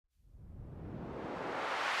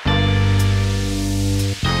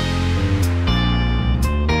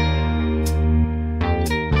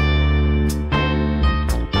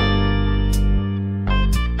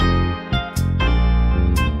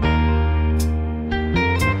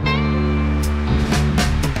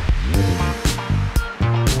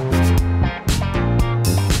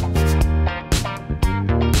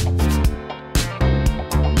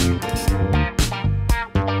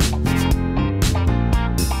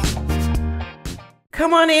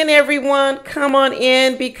Come on in, everyone. Come on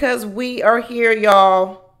in because we are here,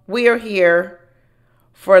 y'all. We are here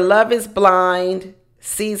for Love is Blind,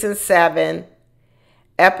 Season 7,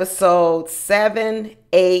 Episodes 7,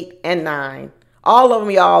 8, and 9. All of them,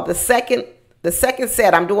 y'all. The second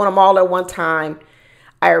set, I'm doing them all at one time.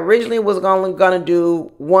 I originally was only going to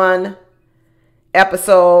do one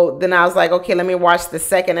episode. Then I was like, okay, let me watch the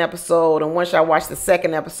second episode. And once I watched the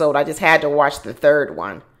second episode, I just had to watch the third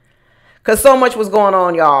one. Because so much was going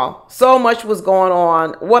on, y'all. So much was going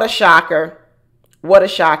on. What a shocker. What a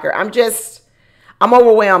shocker. I'm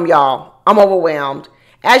overwhelmed, y'all. I'm overwhelmed.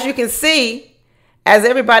 As you can see, as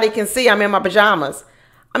everybody can see, I'm in my pajamas.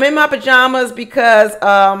 I'm in my pajamas because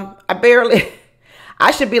I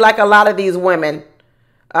should be like a lot of these women.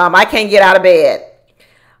 I can't get out of bed.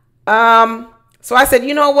 So I said,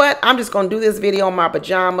 you know what? I'm just going to do this video in my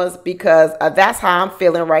pajamas because that's how I'm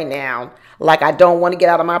feeling right now. Like I don't want to get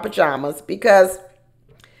out of my pajamas because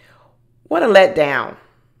what a letdown.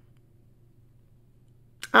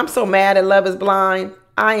 I'm so mad at Love is Blind.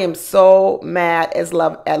 I am so mad at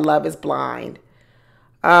Love is Blind.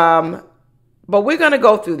 But we're going to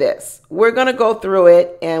go through this. We're going to go through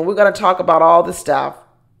it and we're going to talk about all the stuff.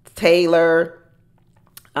 Taylor,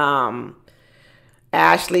 Ashley,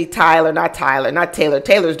 not Taylor.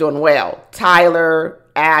 Taylor's doing well. Tyler,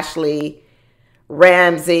 Ashley,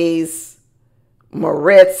 Ramses,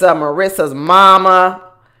 Marissa's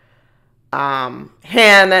mama,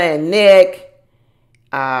 Hannah and Nick,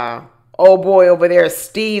 old boy over there,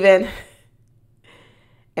 Steven,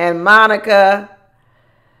 and Monica.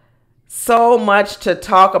 So much to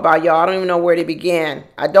talk about, y'all. I don't even know where to begin.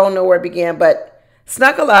 I don't know where to begin, but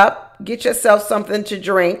snuggle up, get yourself something to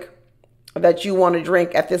drink that you want to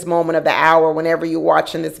drink at this moment of the hour whenever you're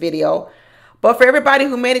watching this video. But for everybody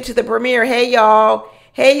who made it to the premiere, hey y'all.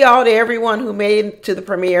 Hey y'all, to everyone who made it to the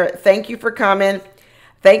premiere, thank you for coming.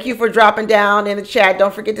 Thank you for dropping down in the chat.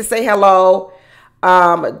 Don't forget to say hello.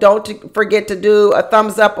 Don't forget to do a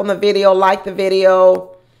thumbs up on the video, like the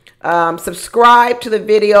video, subscribe to the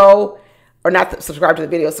video, or not subscribe to the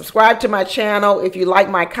video, subscribe to my channel if you like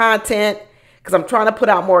my content, because I'm trying to put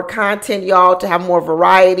out more content, y'all, to have more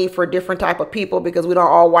variety for different type of people because we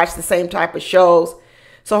don't all watch the same type of shows.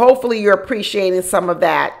 So hopefully you're appreciating some of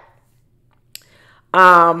that.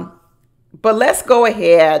 But let's go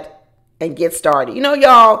ahead and get started. You know,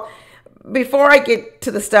 y'all, before I get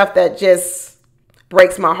to the stuff that just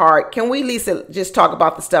breaks my heart, can we at least just talk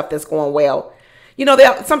about the stuff that's going well? You know,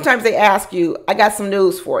 sometimes they ask you, I got some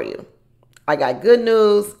news for you. I got good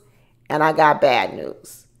news and I got bad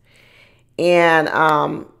news. And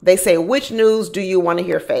they say, which news do you want to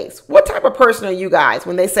hear first? What type of person are you guys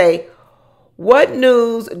when they say, what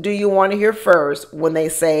news do you want to hear first when they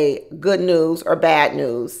say good news or bad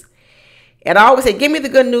news? And I always say, give me the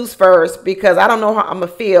good news first because I don't know how I'm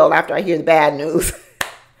going to feel after I hear the bad news.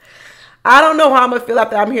 I don't know how I'm going to feel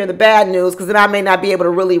after I'm hearing the bad news because then I may not be able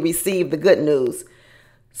to really receive the good news.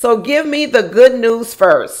 So give me the good news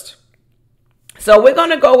first. So we're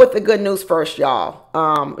going to go with the good news first,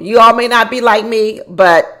 y'all. You all may not be like me,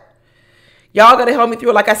 but y'all got to help me through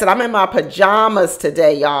it. Like I said, I'm in my pajamas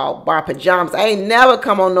today, y'all. My pajamas. I ain't never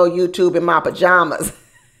come on no YouTube in my pajamas.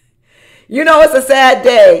 You know, it's a sad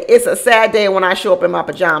day. It's a sad day when I show up in my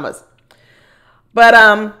pajamas. But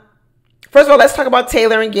first of all, let's talk about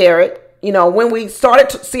Taylor and Garrett. You know, when we started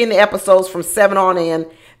seeing the episodes from 7 on in,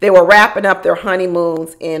 they were wrapping up their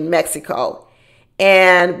honeymoons in Mexico.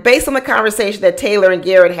 And based on the conversation that Taylor and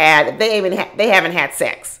Garrett had, they haven't had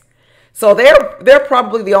sex. So they're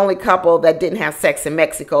probably the only couple that didn't have sex in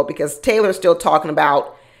Mexico because Taylor's still talking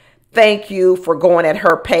about thank you for going at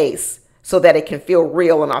her pace so that it can feel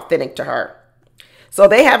real and authentic to her. So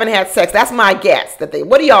they haven't had sex. That's my guess.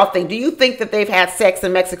 What do y'all think? Do you think that they've had sex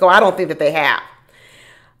in Mexico? I don't think that they have.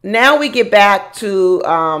 Now we get back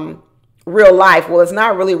to real life. Well, it's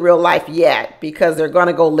not really real life yet because they're going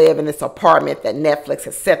to go live in this apartment that Netflix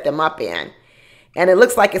has set them up in. And it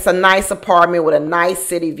looks like it's a nice apartment with a nice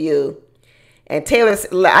city view. And Taylor's,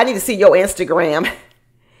 I need to see your Instagram.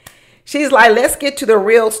 She's like, let's get to the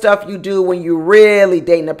real stuff you do when you're really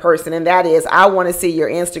dating a person. And that is, I want to see your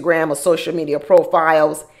Instagram or social media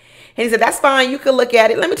profiles. And he said, that's fine. You can look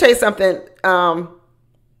at it. Let me tell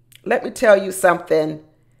you something.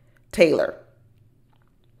 Taylor.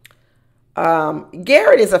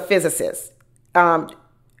 Garrett is a physicist.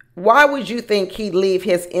 Why would you think he'd leave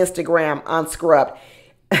his Instagram unscrubbed?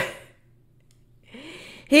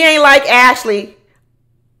 He ain't like Ashley.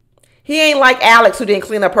 He ain't like Alex who didn't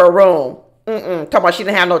clean up her room. Talking about she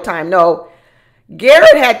didn't have no time. No.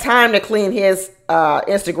 Garrett had time to clean his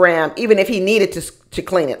Instagram even if he needed to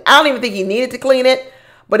clean it. I don't even think he needed to clean it.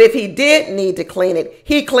 But if he did need to clean it,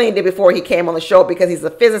 he cleaned it before he came on the show because he's a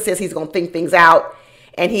physicist. He's going to think things out.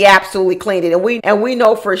 And he absolutely cleaned it. And we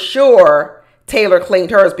know for sure Taylor cleaned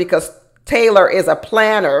hers because Taylor is a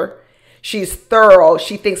planner. She's thorough.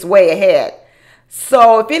 She thinks way ahead.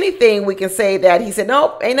 So if anything, we can say that he said,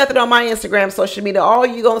 nope, ain't nothing on my Instagram, social media. All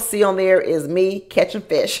you're going to see on there is me catching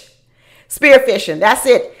fish. Spearfishing. That's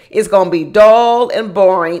it. It's going to be dull and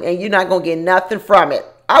boring, and you're not going to get nothing from it.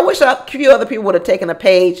 I wish a few other people would have taken a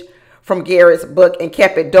page from Garrett's book and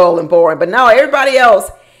kept it dull and boring. But no, everybody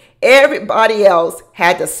else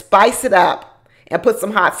had to spice it up and put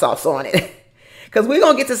some hot sauce on it. Because we're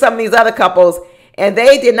going to get to some of these other couples, and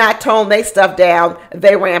they did not tone their stuff down.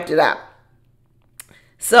 They ramped it up.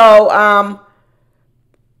 So,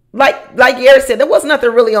 like Garrett said, there was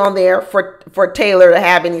nothing really on there for Taylor to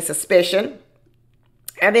have any suspicion.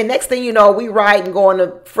 And then next thing you know, we ride and go on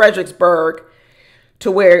to Fredericksburg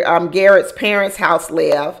to where Garrett's parents' house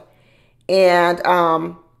live. And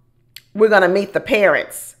we're going to meet the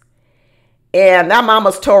parents. And that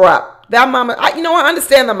mama's tore up. That mama, I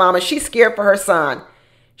understand the mama. She's scared for her son.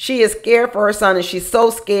 She is scared for her son, and she's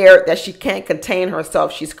so scared that she can't contain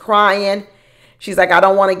herself. She's crying. She's like, I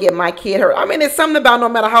don't want to get my kid hurt. I mean, it's something about no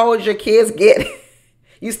matter how old your kids get,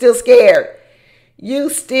 you still scared. You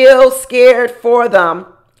still scared for them.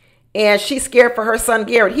 And she's scared for her son,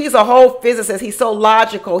 Garrett. He's a whole physicist. He's so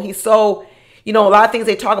logical. He's so, a lot of things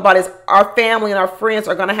they talk about is our family and our friends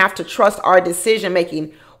are going to have to trust our decision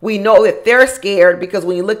making. We know that they're scared because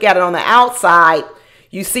when you look at it on the outside,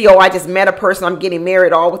 you see, I just met a person, I'm getting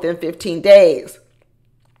married all within 15 days.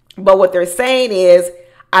 But what they're saying is,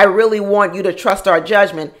 I really want you to trust our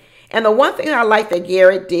judgment. And the one thing I like that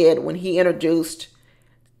Garrett did when he introduced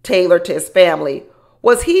Taylor to his family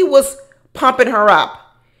was he was pumping her up.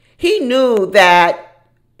 He knew that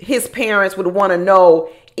his parents would want to know,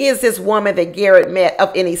 is this woman that Garrett met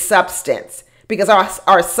of any substance? Because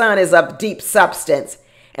our son is of deep substance.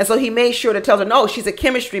 And so he made sure to tell her, no, she's a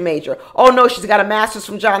chemistry major. Oh, no, she's got a master's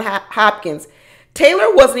from Johns Hopkins.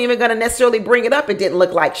 Taylor wasn't even going to necessarily bring it up. It didn't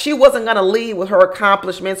look like. She wasn't going to lead with her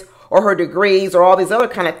accomplishments or her degrees or all these other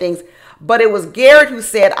kind of things. But it was Garrett who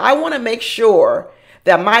said, I want to make sure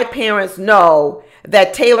that my parents know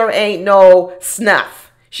that Taylor ain't no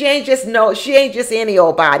snuff. She ain't just any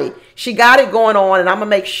old body. She got it going on, and I'm going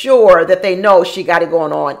to make sure that they know she got it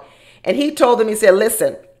going on. And he told them, he said,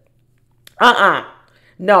 listen,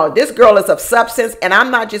 no, this girl is of substance, and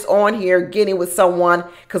I'm not just on here getting with someone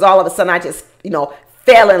because all of a sudden I just,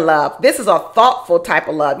 fell in love. This is a thoughtful type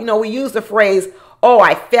of love. We use the phrase,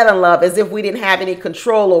 I fell in love, as if we didn't have any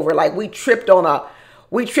control over it. Like we tripped on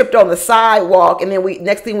the sidewalk, and then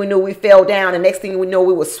next thing we knew, we fell down, and next thing we know,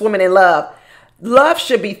 we were swimming in love. Love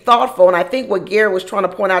should be thoughtful, and I think what Garrett was trying to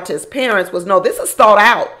point out to his parents was, no, this is thought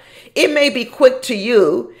out. It may be quick to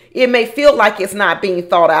you. It may feel like it's not being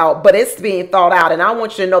thought out, but it's being thought out. And I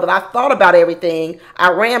want you to know that I thought about everything.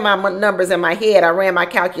 I ran my numbers in my head. I ran my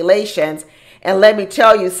calculations. And let me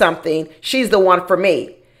tell you something. She's the one for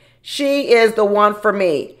me. She is the one for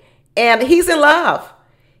me. And he's in love.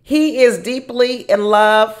 He is deeply in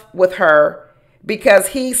love with her because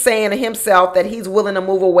he's saying to himself that he's willing to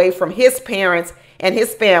move away from his parents and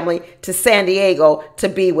his family to San Diego to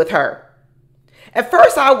be with her. At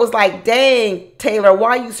first, I was like, dang, Taylor,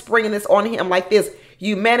 why are you springing this on him like this?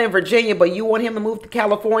 You met in Virginia, but you want him to move to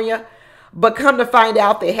California? But come to find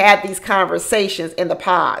out, they had these conversations in the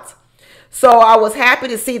pods. So I was happy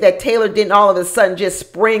to see that Taylor didn't all of a sudden just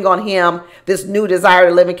spring on him this new desire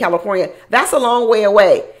to live in California. That's a long way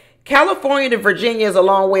away. California to Virginia is a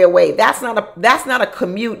long way away. That's not a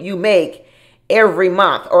commute you make every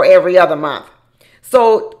month or every other month.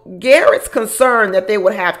 So Garrett's concern that they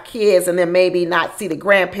would have kids and then maybe not see the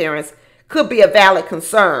grandparents could be a valid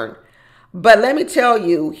concern. But let me tell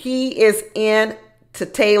you, he is in to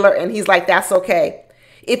Taylor, and he's like, that's okay.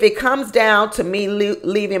 If it comes down to me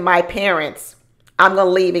leaving my parents, I'm going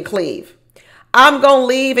to leave and cleave. I'm going to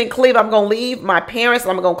leave and cleave. I'm going to leave my parents.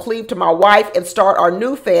 I'm going to cleave to my wife and start our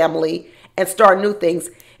new family and start new things.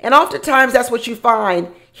 And oftentimes that's what you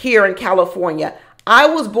find here in California. I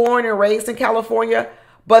was born and raised in California,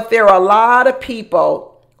 but there are a lot of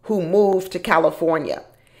people who move to California.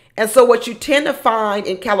 And so what you tend to find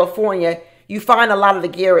in California, you find a lot of the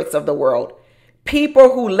Garretts of the world.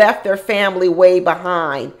 People who left their family way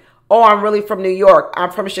behind. Oh, I'm really from New York.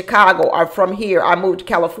 I'm from Chicago. I'm from here. I moved to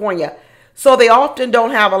California. So they often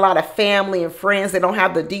don't have a lot of family and friends. They don't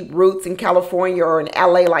have the deep roots in California or in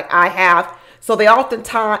LA like I have. So they often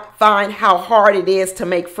find how hard it is to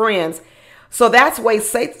make friends. So that's why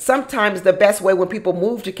sometimes the best way when people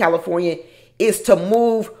move to California is to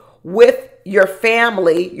move with your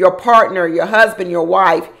family, your partner, your husband, your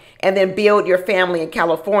wife, and then build your family in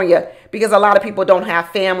California, because a lot of people don't have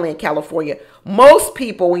family in California. Most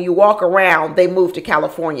people, when you walk around, they move to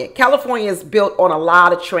California. California is built on a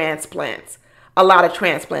lot of transplants, a lot of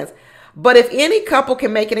transplants. But if any couple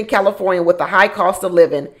can make it in California with the high cost of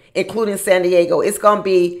living, including San Diego, it's going to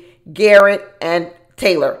be Garrett and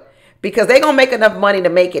Taylor, because they're going to make enough money to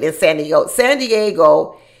make it in San Diego. San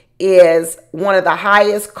Diego is one of the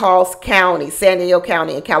highest cost counties, San Diego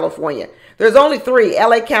County in California. There's only three: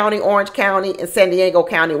 LA County, Orange County, and San Diego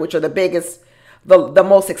County, which are the biggest, the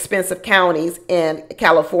most expensive counties in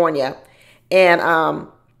California. And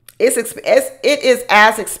it is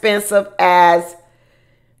as expensive as,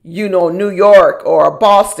 you know, New York or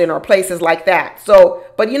Boston or places like that. So,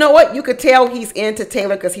 but you know what? You could tell he's into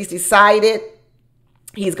Taylor because he's decided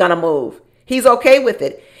he's going to move. He's okay with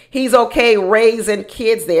it. He's okay raising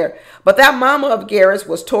kids there. But that mama of Garrett's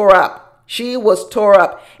was tore up. She was tore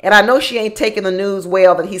up. And I know she ain't taking the news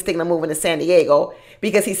well that he's thinking of moving to San Diego,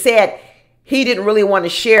 because he said he didn't really want to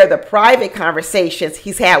share the private conversations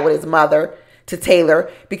he's had with his mother to Taylor,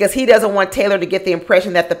 because he doesn't want Taylor to get the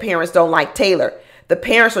impression that the parents don't like Taylor. The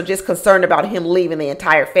parents are just concerned about him leaving the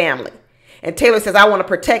entire family. And Taylor says, I want to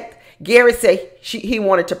protect. Garrett said he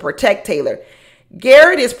wanted to protect Taylor.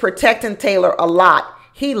 Garrett is protecting Taylor a lot.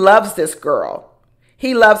 He loves this girl.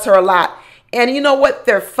 He loves her a lot. And you know what?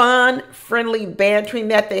 Their fun, friendly bantering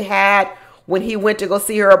that they had when he went to go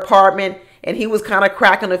see her apartment, and he was kind of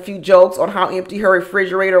cracking a few jokes on how empty her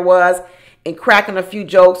refrigerator was, and cracking a few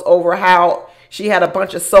jokes over how she had a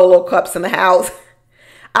bunch of Solo cups in the house.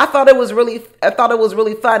 I thought it was really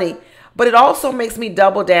funny, but it also makes me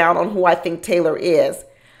double down on who I think Taylor is.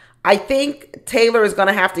 I think Taylor is going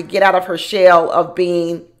to have to get out of her shell of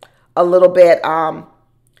being a little bit,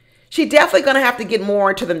 she's definitely going to have to get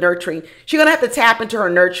more into the nurturing. She's going to have to tap into her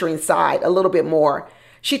nurturing side a little bit more.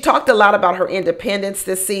 She talked a lot about her independence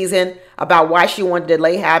this season, about why she wanted to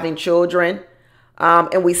delay having children.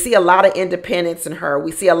 And we see a lot of independence in her.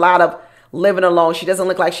 We see a lot of living alone. She doesn't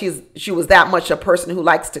look like she was that much a person who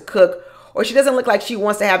likes to cook, or she doesn't look like she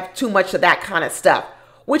wants to have too much of that kind of stuff,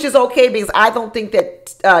 which is okay, because I don't think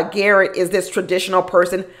that Garrett is this traditional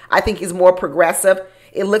person. I think he's more progressive.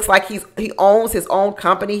 It looks like he owns his own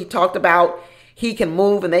company. He talked about he can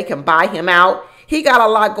move and they can buy him out. He got a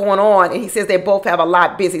lot going on, and he says they both have a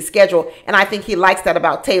lot busy schedule, and I think he likes that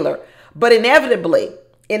about Taylor. But inevitably,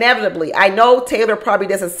 I know Taylor probably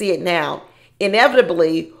doesn't see it now.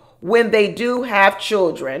 Inevitably, when they do have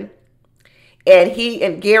children, and he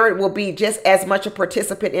and Garrett will be just as much a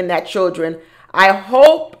participant in that children, I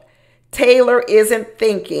hope Taylor isn't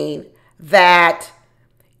thinking that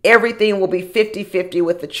everything will be 50-50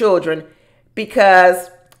 with the children, because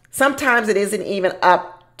sometimes it isn't even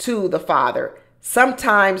up to the father.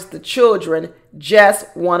 Sometimes the children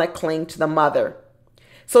just want to cling to the mother.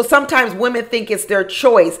 So sometimes women think it's their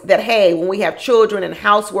choice that, hey, when we have children and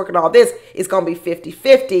housework and all this, it's going to be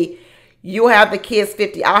 50-50. You have the kids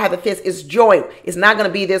 50, I'll have the kids. It's joint. It's not going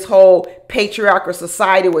to be this whole patriarchal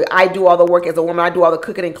society where I do all the work as a woman, I do all the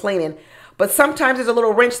cooking and cleaning. But sometimes there's a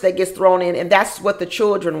little wrench that gets thrown in, and that's what the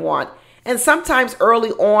children want. And sometimes early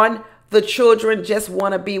on, the children just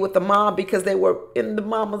want to be with the mom because they were in the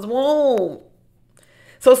mama's womb.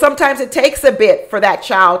 So sometimes it takes a bit for that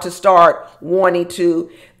child to start wanting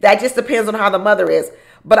to. That just depends on how the mother is.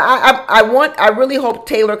 But I really hope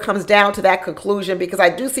Taylor comes down to that conclusion, because I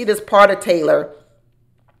do see this part of Taylor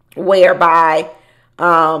whereby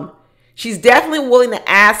she's definitely willing to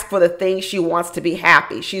ask for the things she wants to be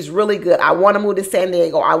happy. She's really good. I want to move to San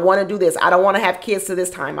Diego. I want to do this. I don't want to have kids to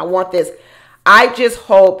this time. I want this. I just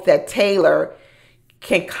hope that Taylor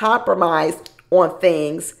can compromise on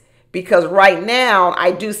things, because right now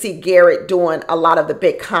I do see Garrett doing a lot of the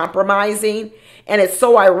big compromising. And it's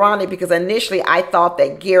so ironic, because initially I thought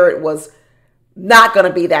that Garrett was not going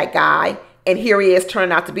to be that guy, and here he is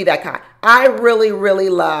turning out to be that guy. I really, really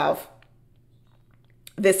love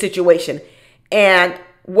this situation. And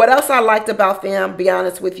what else I liked about them, be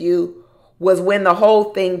honest with you, was when the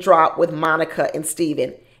whole thing dropped with Monica and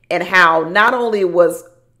Steven, and how not only was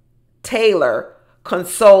Taylor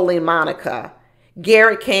consoling Monica,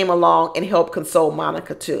 Garrett came along and helped console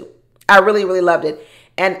Monica too. I really, really loved it.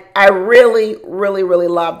 And I really, really, really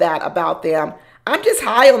love that about them. I'm just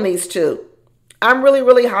high on these two. I'm really,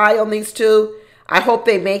 really high on these two. I hope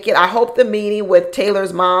they make it. I hope the meeting with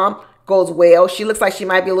Taylor's mom goes well. She looks like she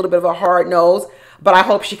might be a little bit of a hard nose, but I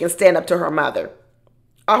hope she can stand up to her mother.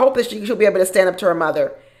 I hope that she'll be able to stand up to her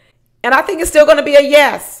mother. And I think it's still going to be a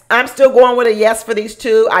yes. I'm still going with a yes for these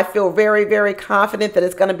two. I feel very, very confident that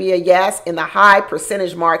it's going to be a yes. In the high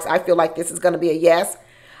percentage marks, I feel like this is going to be a yes.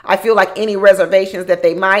 I feel like any reservations that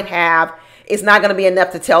they might have is not going to be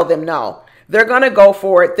enough to tell them no. They're going to go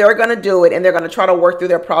for it. They're going to do it. And they're going to try to work through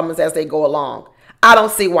their problems as they go along. I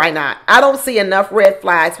don't see why not. I don't see enough red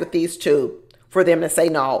flags with these two for them to say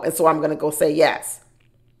no. And so I'm going to go say yes.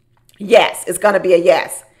 Yes, it's going to be a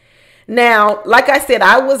yes. Now, like I said,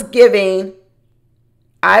 I was giving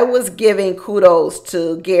kudos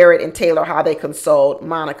to Garrett and Taylor, how they consoled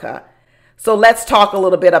Monica. So let's talk a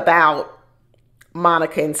little bit about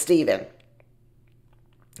Monica and Steven.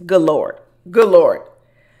 Good Lord. Good Lord.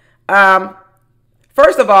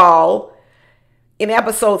 First of all, in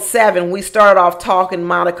episode 7, we started off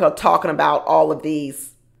Monica talking about all of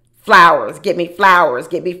these flowers. Get me flowers,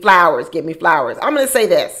 get me flowers, get me flowers. I'm going to say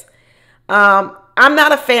this. I'm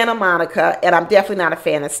not a fan of Monica, and I'm definitely not a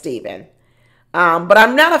fan of Steven. But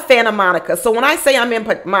I'm not a fan of Monica. So when I say I'm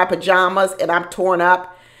in my pajamas and I'm torn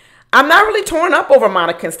up, I'm not really torn up over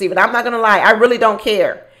Monica and Steven. I'm not going to lie. I really don't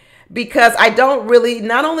care. Because I don't really,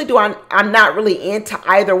 not only do I'm not really into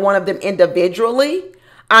either one of them individually,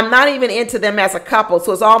 I'm not even into them as a couple.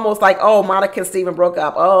 So it's almost like, oh, Monica and Steven broke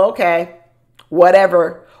up. Oh, okay.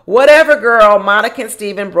 Whatever. Whatever, girl. Monica and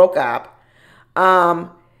Steven broke up.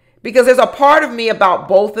 Because there's a part of me about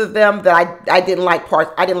both of them that I didn't like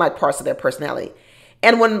parts of their personality.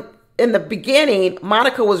 And when in the beginning,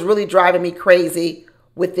 Monica was really driving me crazy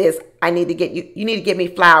with this. I need to get you need to get me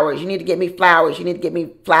flowers. You need to get me flowers. You need to get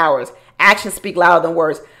me flowers. Actions speak louder than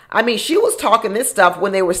words. I mean, she was talking this stuff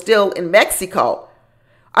when they were still in Mexico.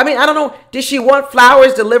 I mean, I don't know. Did she want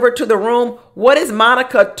flowers delivered to the room? What is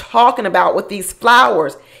Monica talking about with these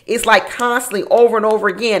flowers? It's like constantly over and over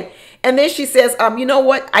again. And then she says, you know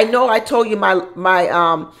what? I know I told you my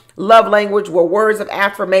love language were words of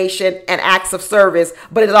affirmation and acts of service,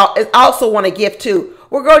 but it also want to give too.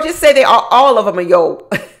 Well, girl, just say all of them are your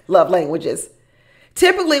love languages.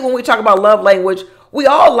 Typically, when we talk about love language, we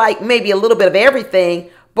all like maybe a little bit of everything,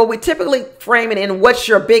 but we typically frame it in what's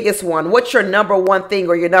your biggest one, what's your number one thing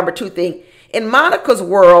or your number two thing. In Monica's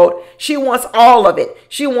world, she wants all of it.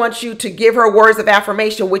 She wants you to give her words of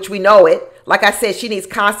affirmation, which we know it. Like I said, she needs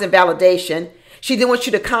constant validation. She didn't want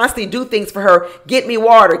you to constantly do things for her. Get me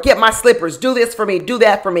water, get my slippers, do this for me, do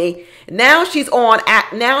that for me. Now she's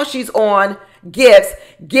on gifts.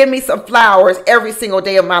 Give me some flowers every single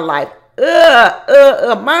day of my life.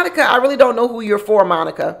 Monica, I really don't know who you're for,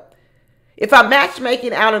 Monica. If I'm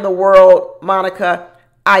matchmaking out in the world, Monica,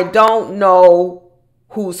 I don't know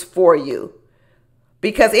who's for you.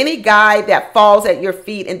 Because any guy that falls at your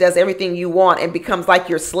feet and does everything you want and becomes like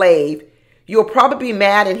your slave, you'll probably be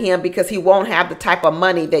mad at him because he won't have the type of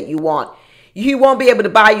money that you want. He won't be able to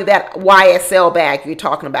buy you that YSL bag you're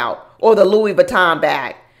talking about or the Louis Vuitton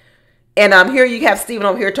bag. And here you have Steven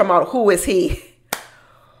over here talking about who is he?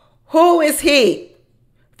 Who is he?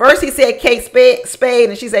 First he said Kate Spade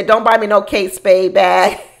and she said, don't buy me no Kate Spade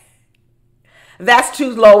bag. That's too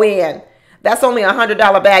low end. That's only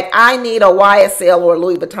 $100 bag. I need a YSL or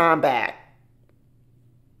Louis Vuitton bag.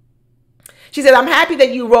 She said, I'm happy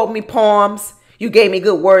that you wrote me poems. You gave me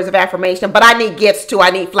good words of affirmation, but I need gifts too. I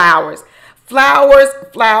need flowers. Flowers,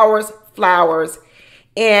 flowers, flowers.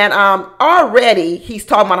 And already he's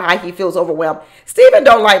talking about how he feels overwhelmed. Steven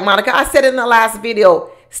don't like Monica. I said in the last video,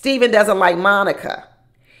 Steven doesn't like Monica.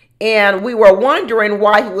 And we were wondering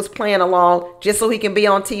why he was playing along just so he can be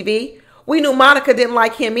on TV. We knew Monica didn't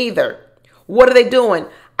like him either. What are they doing?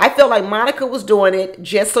 I felt like Monica was doing it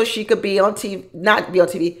just so she could be on TV, not be on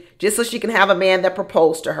TV, just so she can have a man that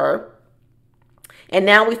proposed to her. And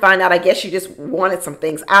now we find out, I guess she just wanted some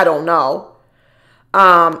things. I don't know.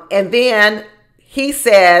 And then he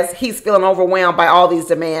says he's feeling overwhelmed by all these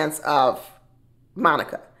demands of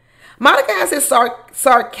Monica. Monica has this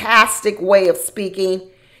sarcastic way of speaking.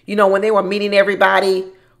 You know, when they were meeting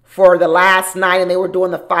everybody for the last night and they were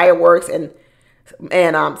doing the fireworks and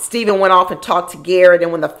Steven went off and talked to Garrett.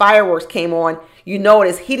 And when the fireworks came on, you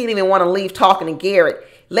notice he didn't even want to leave talking to Garrett.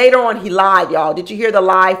 Later on, he lied, y'all. Did you hear the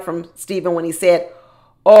lie from Steven when he said,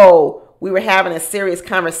 oh, we were having a serious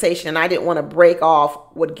conversation and I didn't want to break off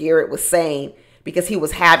what Garrett was saying because he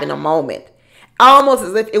was having a moment. Almost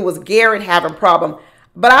as if it was Garrett having a problem.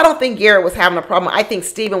 But I don't think Garrett was having a problem. I think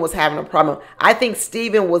Steven was having a problem. I think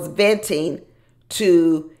Steven was venting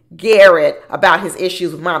to Garrett about his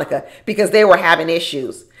issues with Monica because they were having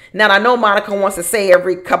issues. Now, I know Monica wants to say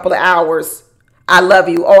every couple of hours, I love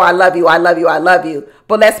you. Oh, I love you. I love you. I love you.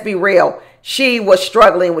 But let's be real. She was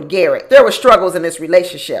struggling with Garrett. There were struggles in this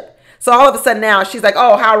relationship. So all of a sudden now she's like,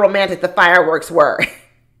 oh, how romantic the fireworks were.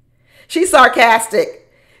 She's sarcastic.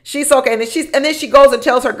 She's okay. And then she goes and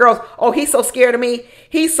tells her girls, oh, he's so scared of me.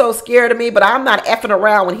 He's so scared of me, but I'm not effing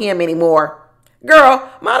around with him anymore.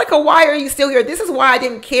 Girl, Monica, why are you still here? This is why I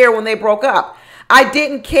didn't care when they broke up. I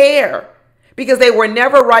didn't care because they were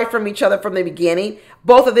never right from each other from the beginning.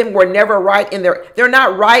 Both of them were never right in they're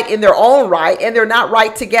not right in their own right, and they're not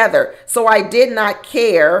right together. So I did not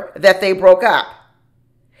care that they broke up.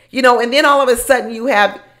 You know, and then all of a sudden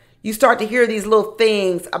you start to hear these little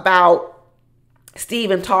things about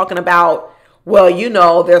Stephen talking about, well, you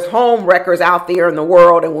know, there's home wreckers out there in the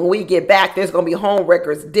world, and when we get back, there's going to be home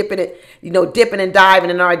wreckers dipping and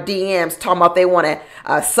diving in our DMs, talking about they want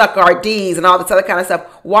to suck our Ds and all this other kind of stuff.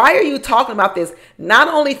 Why are you talking about this? Not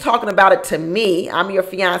only talking about it to me, I'm your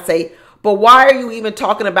fiance, but why are you even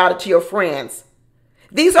talking about it to your friends?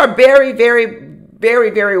 These are very, very,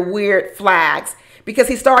 very, very weird flags, because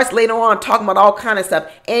he starts later on talking about all kind of stuff,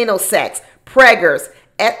 anal sex, preggers,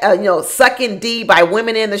 sucking D by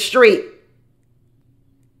women in the street.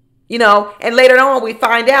 You know, and later on we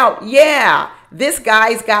find out, yeah, this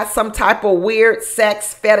guy's got some type of weird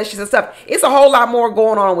sex fetishes and stuff. It's a whole lot more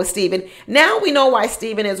going on with Stephen. Now we know why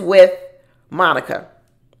Stephen is with Monica.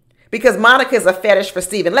 Because Monica is a fetish for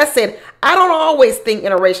Stephen. Let's say, I don't always think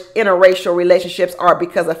interracial relationships are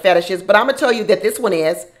because of fetishes, but I'm going to tell you that this one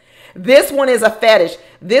is. This one is a fetish.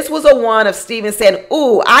 This was a one of Stephen saying,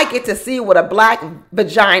 ooh, I get to see what a black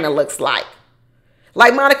vagina looks like.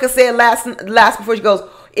 Like Monica said last before she goes,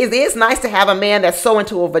 it's nice to have a man that's so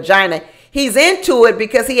into a vagina. He's into it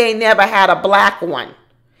because he ain't never had a black one.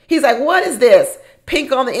 He's like, what is this?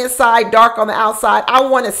 Pink on the inside, dark on the outside. I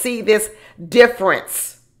want to see this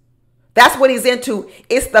difference. That's what he's into.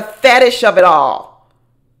 It's the fetish of it all.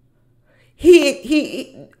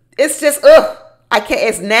 It's just, ugh. I can't.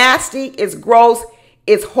 It's nasty. It's gross.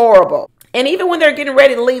 It's horrible. And even when they're getting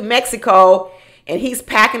ready to leave Mexico, and he's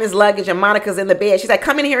packing his luggage and Monica's in the bed, she's like,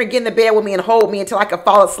 come in here and get in the bed with me and hold me until I can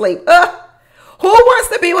fall asleep. Who wants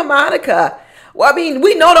to be with Monica? Well, I mean,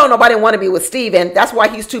 we know don't nobody want to be with Stephen. That's why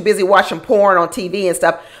he's too busy watching porn on TV and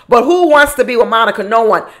stuff. But who wants to be with Monica? No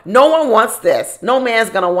one. No one wants this. No man's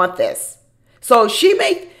going to want this. So she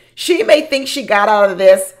may think she got out of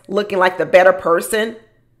this looking like the better person,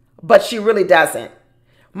 but she really doesn't.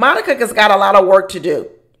 Monica has got a lot of work to do.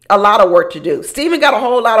 A lot of work to do. Stephen got a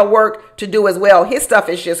whole lot of work to do as well. His stuff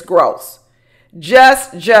is just gross.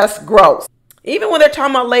 Just gross. Even when they're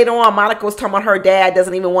talking about later on, Monica was talking about her dad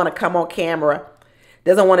doesn't even want to come on camera.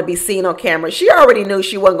 Doesn't want to be seen on camera. She already knew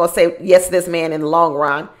she wasn't going to say yes to this man in the long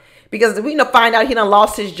run. Because we find out he done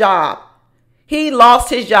lost his job. He lost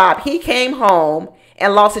his job. He came home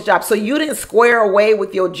and lost his job. So you didn't square away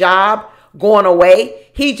with your job going away.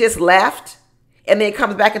 He just left. And then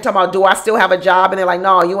comes back and talking about, do I still have a job? And they're like,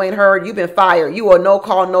 no, you ain't heard. You've been fired. You are no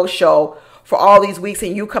call, no show for all these weeks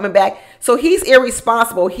and you coming back. So he's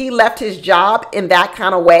irresponsible. He left his job in that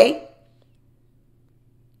kind of way.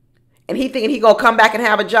 And he thinking he going to come back and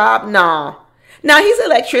have a job? Nah. Now he's an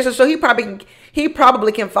electrician, so he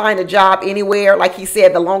probably can find a job anywhere. Like he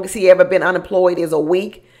said, the longest he ever been unemployed is a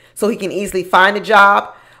week. So he can easily find a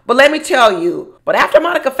job. But let me tell you, but after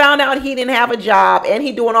Monica found out he didn't have a job and he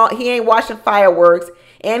ain't watching fireworks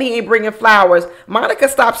and he ain't bringing flowers, Monica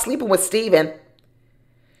stopped sleeping with Stephen.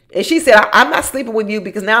 And she said, I'm not sleeping with you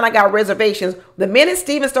because now I got reservations. The minute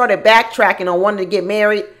Stephen started backtracking on wanting to get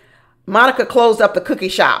married, Monica closed up the cookie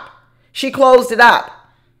shop. She closed it up.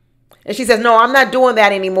 And she says, no, I'm not doing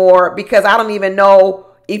that anymore because I don't even know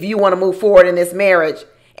if you want to move forward in this marriage.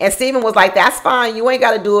 And Stephen was like, that's fine. You ain't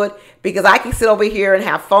got to do it because I can sit over here and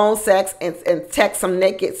have phone sex and text some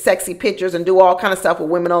naked, sexy pictures and do all kind of stuff with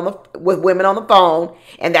women on the phone.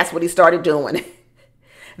 And that's what he started doing.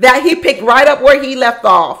 That he picked right up where he left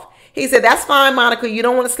off. He said, that's fine, Monica. You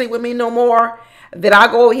don't want to sleep with me no more. Then I'll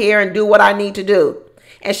go over here and do what I need to do.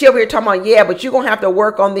 And she over here talking about, yeah, but you're going to have to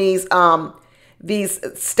work on these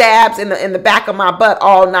stabs in the back of my butt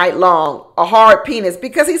all night long. A hard penis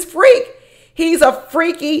because he's freak. He's a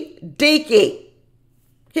freaky deaky.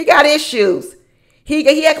 He got issues.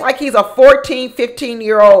 He acts like he's a 14,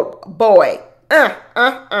 15-year-old boy.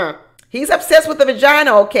 He's obsessed with the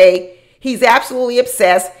vagina, okay? He's absolutely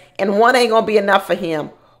obsessed, and one ain't going to be enough for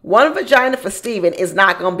him. One vagina for Stephen is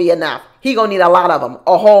not going to be enough. He going to need a lot of them,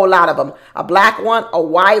 a whole lot of them. A black one, a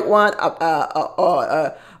white one,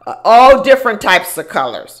 all different types of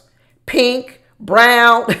colors. Pink,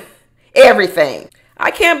 brown, everything. I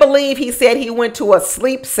can't believe he said he went to a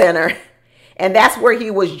sleep center and that's where he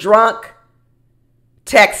was drunk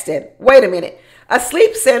texting. Wait a minute. A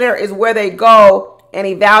sleep center is where they go and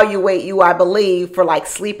evaluate you, I believe, for like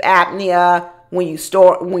sleep apnea. When you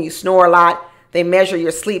snore a lot, they measure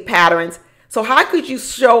your sleep patterns. So how could you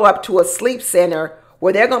show up to a sleep center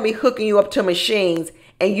where they're going to be hooking you up to machines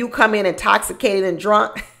and you come in intoxicated and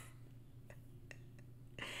drunk?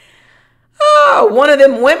 Oh, one of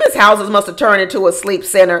them women's houses must have turned into a sleep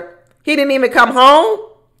center. He didn't even come home?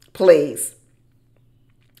 Please.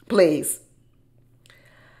 Please.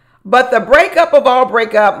 But the breakup of all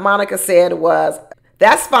breakup, Monica said, was,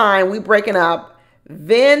 that's fine, we breaking up.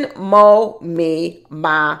 Venmo me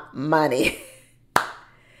my money.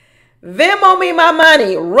 Venmo me my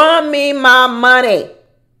money. Run me my money.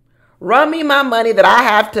 Run me my money that I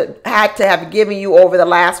had to have given you over the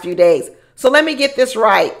last few days. So let me get this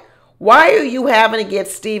right. Why are you having to give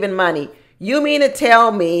Steven money? You mean to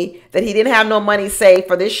tell me that he didn't have no money saved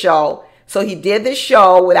for this show? So he did this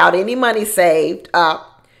show without any money saved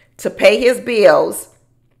up to pay his bills.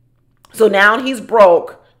 So now he's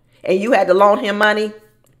broke and you had to loan him money?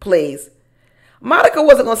 Please. Monica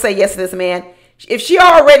wasn't going to say yes to this man. If she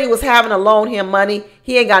already was having to loan him money,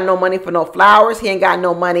 he ain't got no money for no flowers. He ain't got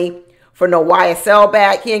no money for no YSL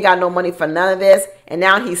bag. He ain't got no money for none of this. And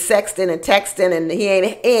now he's sexting and texting and he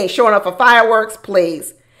ain't showing up for fireworks.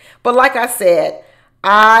 Please. But like I said,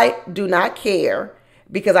 I do not care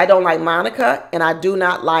because I don't like Monica and I do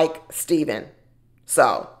not like Steven.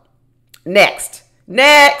 So next.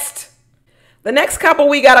 The next couple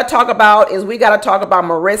we got to talk about is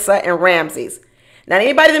Marissa and Ramses. Now,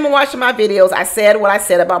 anybody that been watching my videos, I said what I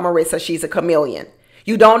said about Marissa. She's a chameleon.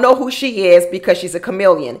 You don't know who she is because she's a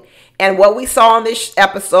chameleon. And what we saw in this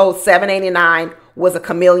episode 789 was a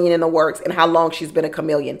chameleon in the works and how long she's been a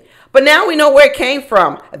chameleon. But now we know where it came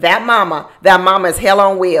from. That mama is hell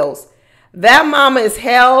on wheels. That mama is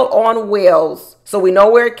hell on wheels. So we know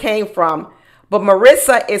where it came from. But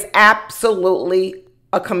Marissa is absolutely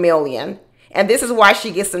a chameleon. And this is why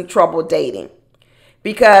she gets in trouble dating.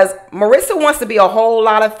 Because Marissa wants to be a whole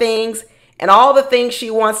lot of things. And all the things she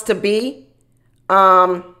wants to be,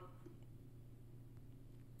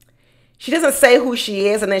 she doesn't say who she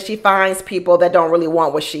is. And then she finds people that don't really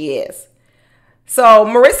want what she is. So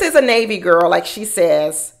Marissa is a Navy girl, like she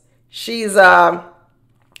says. She's a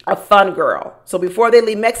fun girl. So before they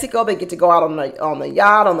leave Mexico, they get to go out on the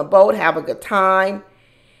yacht, on the boat, have a good time.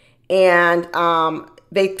 And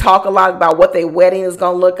they talk a lot about what their wedding is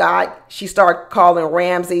going to look like. She started calling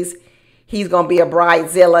Ramses. He's going to be a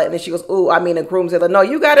bridezilla. And then she goes, ooh, I mean a groomzilla. No,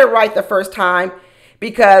 you got it right the first time.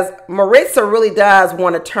 Because Marissa really does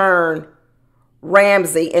want to turn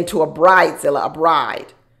Ramsey into a bridezilla, a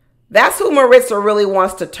bride. That's who Marissa really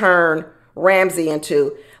wants to turn Ramsey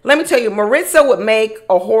into. Let me tell you, Marissa would make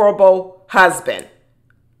a horrible husband.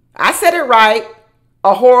 I said it right,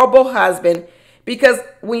 a horrible husband. Because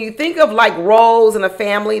when you think of like roles in a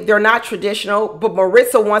family, they're not traditional, but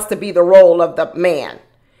Marissa wants to be the role of the man.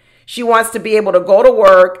 She wants to be able to go to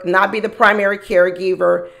work, not be the primary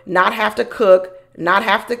caregiver, not have to cook, not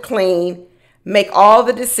have to clean, make all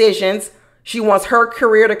the decisions. She wants her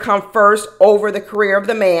career to come first over the career of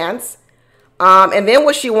the man's. And then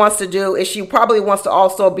what she wants to do is she probably wants to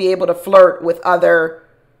also be able to flirt with other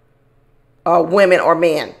women or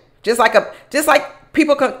men. Just like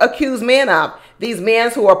people can accuse men of. These men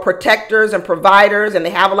who are protectors and providers and they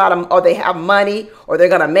have a lot of, or they have money or they're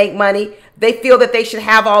going to make money. They feel that they should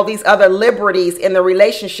have all these other liberties in the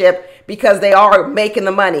relationship because they are making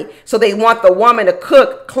the money. So they want the woman to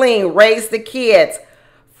cook, clean, raise the kids,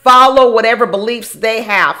 follow whatever beliefs they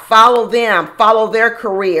have, follow them, follow their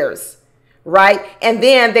careers, right? And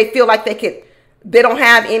then they feel like they don't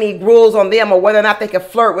have any rules on them or whether or not they can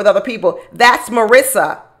flirt with other people. That's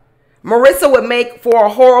Marissa. Marissa would make for a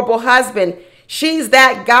horrible husband. She's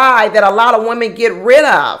that guy that a lot of women get rid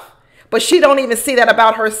of, but she don't even see that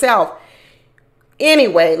about herself.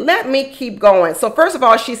 Anyway, let me keep going. So first of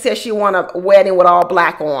all, she says she want a wedding with all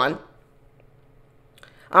black on.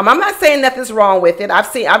 I'm not saying nothing's wrong with it.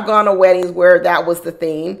 I've gone to weddings where that was the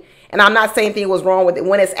theme, and I'm not saying anything was wrong with it.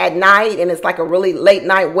 When it's at night and it's like a really late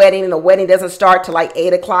night wedding and the wedding doesn't start till like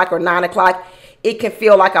 8 o'clock or 9 o'clock, it can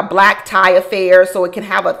feel like a black tie affair, so it can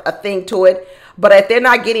have a thing to it. But if they're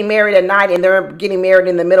not getting married at night and they're getting married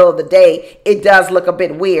in the middle of the day, it does look a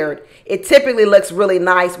bit weird. It typically looks really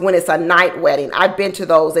nice when it's a night wedding. I've been to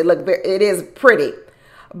those. It is pretty.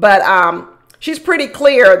 But she's pretty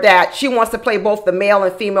clear that she wants to play both the male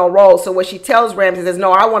and female roles. So what she tells Ramsey is,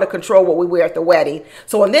 no, I want to control what we wear at the wedding.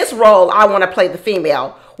 So in this role, I want to play the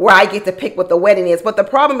female where I get to pick what the wedding is. But the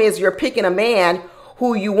problem is you're picking a man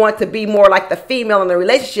who you want to be more like the female in the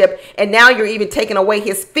relationship. And now you're even taking away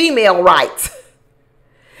his female rights.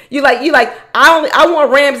 You like, I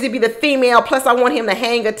want Ramsey to be the female, plus I want him to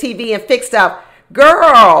hang a TV and fix stuff.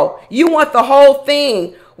 Girl, you want the whole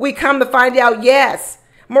thing. We come to find out, yes.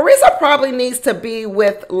 Marissa probably needs to be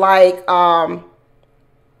with like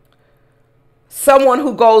someone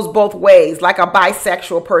who goes both ways, like a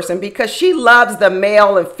bisexual person, because she loves the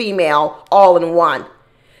male and female all in one.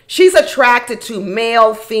 she's attracted to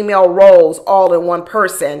male, female roles all in one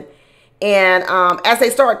person. And as they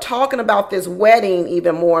start talking about this wedding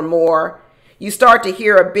even more and more, you start to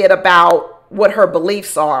hear a bit about what her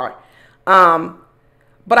beliefs are.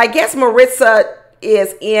 But I guess Marissa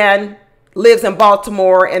lives in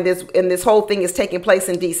Baltimore, and this whole thing is taking place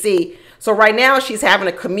in DC. So right now she's having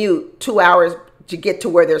to commute 2 hours to get to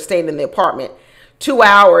where they're staying in the apartment. 2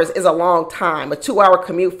 hours is a long time. A 2-hour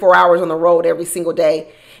commute, 4 hours on the road every single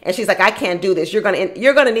day. And she's like, I can't do this. You're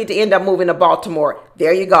gonna need to end up moving to Baltimore.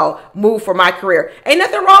 There you go. Move for my career. Ain't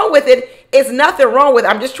nothing wrong with it. It's nothing wrong with it.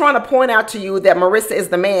 I'm just trying to point out to you that Marissa is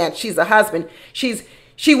the man. She's a husband.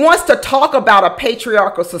 She wants to talk about a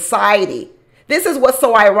patriarchal society. This is what's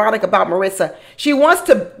so ironic about Marissa. She wants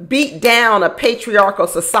to beat down a patriarchal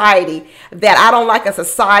society, that I don't like a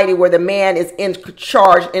society where the man is in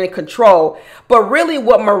charge and in control. But really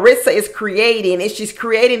what Marissa is creating is she's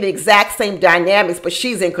creating the exact same dynamics, but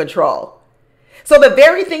she's in control. So the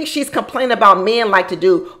very thing she's complaining about men like to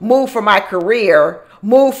do, move for my career,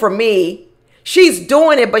 move for me, she's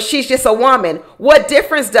doing it, but she's just a woman. What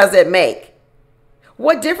difference does it make?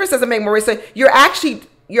 What difference does it make, Marissa?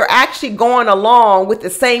 You're actually going along with the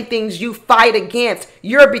same things you fight against.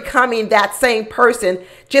 You're becoming that same person.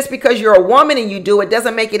 Just because you're a woman and you do it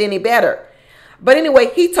doesn't make it any better. But anyway,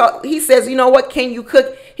 he says, you know what, can you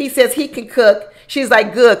cook? He says he can cook. She's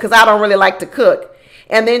like, good, because I don't really like to cook.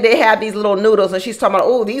 And then they have these little noodles, and she's talking about,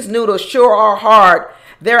 oh, these noodles sure are hard.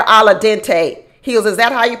 They're al dente. He goes, is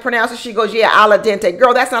that how you pronounce it? She goes, yeah, al dente.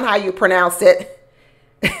 Girl, that's not how you pronounce it.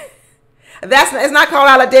 It's not called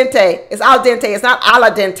al dente. It's al dente. It's not al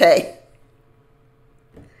dente.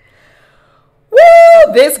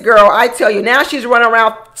 Woo! This girl, I tell you, now she's running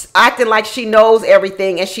around acting like she knows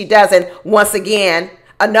everything, and she doesn't. Once again,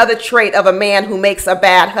 another trait of a man who makes a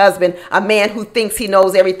bad husband, a man who thinks he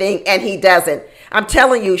knows everything and he doesn't. I'm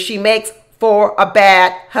telling you, she makes for a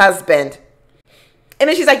bad husband. And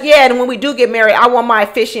then she's like, yeah, and when we do get married, I want my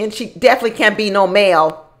efficient. She definitely can't be no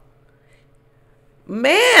male.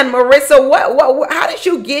 Man, Marissa, what? How did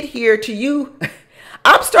you get here to you?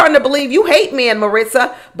 I'm starting to believe you hate men,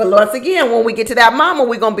 Marissa. But once again, when we get to that mama,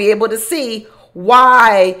 we're going to be able to see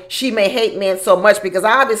why she may hate men so much. Because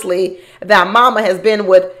obviously that mama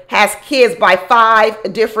has kids by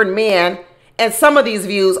 5 different men. And some of these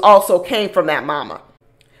views also came from that mama.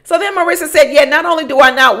 So then Marissa said, yeah, not only do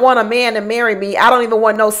I not want a man to marry me, I don't even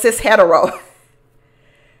want no cis hetero.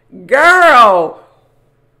 Girl.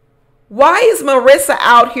 Why is Marissa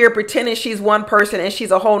out here pretending she's one person and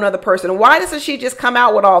she's a whole nother person? Why doesn't she just come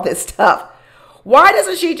out with all this stuff? Why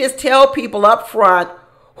doesn't she just tell people up front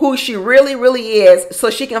who she really, really is so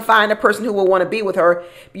she can find a person who will want to be with her?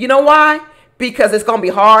 You know why? Because it's going to be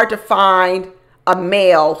hard to find a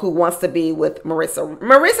male who wants to be with Marissa.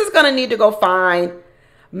 Marissa's going to need to go find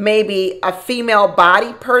maybe a female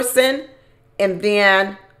body person and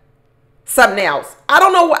then something else. I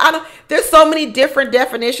don't know. There's so many different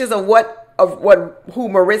definitions of who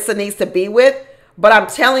Marissa needs to be with, but I'm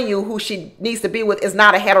telling you, who she needs to be with is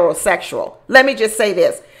not a heterosexual. Let me just say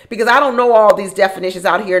this, because I don't know all these definitions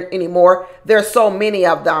out here anymore. There's so many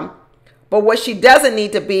of them. But what she doesn't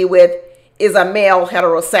need to be with is a male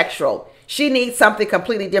heterosexual. She needs something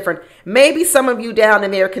completely different. Maybe some of you down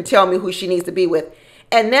in there can tell me who she needs to be with.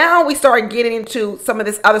 And now we start getting into some of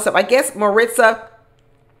this other stuff. I guess Marissa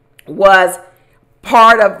was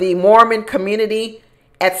part of the Mormon community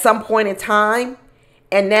at some point in time.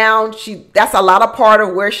 And now that's a lot of part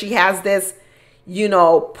of where she has this,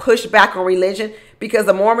 pushback on religion, because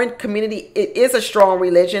the Mormon community, it is a strong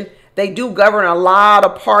religion. They do govern a lot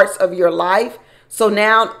of parts of your life. So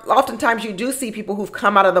now oftentimes you do see people who've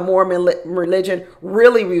come out of the Mormon religion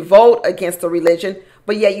really revolt against the religion.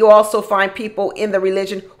 But yet you also find people in the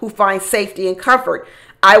religion who find safety and comfort.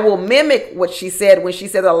 I will mimic what she said when she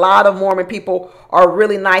said a lot of Mormon people are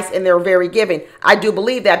really nice and they're very giving. I do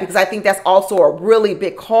believe that, because I think that's also a really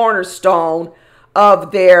big cornerstone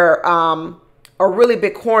of their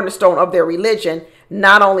religion.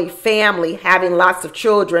 Not only family, having lots of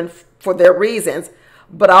children for their reasons,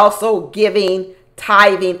 but also giving,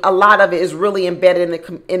 tithing. A lot of it is really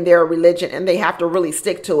embedded in their religion, and they have to really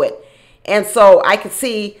stick to it. And so I could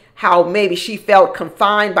see how maybe she felt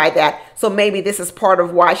confined by that. So maybe this is part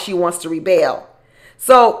of why she wants to rebel.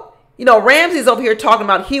 So, Ramses over here talking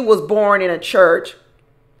about he was born in a church.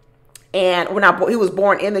 And he was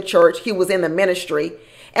born in the church. He was in the ministry.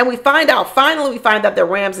 And finally we find out that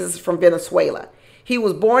Ramses is from Venezuela. He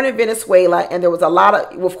was born in Venezuela, and there was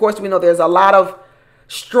of course we know there's a lot of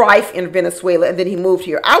strife in Venezuela, and then he moved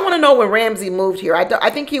here. I want to know when Ramses moved here. I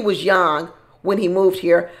think he was young when he moved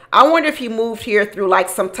here. I wonder if he moved here through like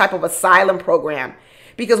some type of asylum program,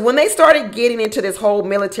 Because when they started getting into this whole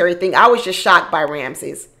military thing, I was just shocked by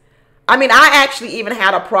Ramses. I mean, I actually even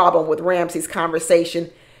had a problem with Ramses'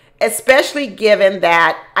 conversation, especially given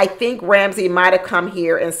that I think Ramses might have come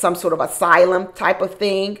here in some sort of asylum type of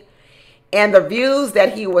thing. And the views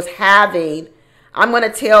that he was having, I'm going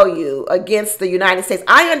to tell you, against the United States.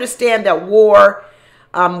 I understand that war,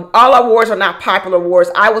 all our wars are not popular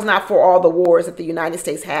wars. I was not for all the wars that the United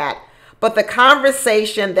States had. But the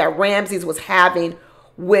conversation that Ramses was having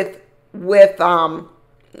with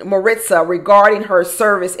Maritza regarding her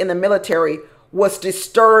service in the military was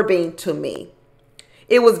disturbing to me.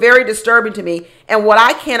 It was very disturbing to me. And what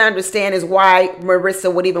I can't understand is why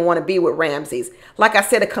Marissa would even want to be with Ramses. Like I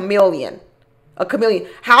said, a chameleon. A chameleon.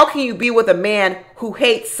 How can you be with a man who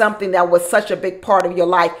hates something that was such a big part of your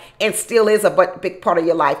life and still is a big part of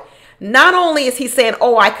your life? Not only is he saying,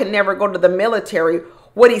 oh, I could never go to the military.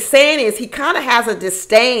 What he's saying is he kind of has a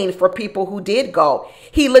disdain for people who did go.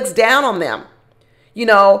 He looks down on them. You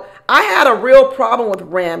know, I had a real problem with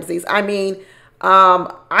Ramses. I mean,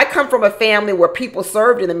 I come from a family where people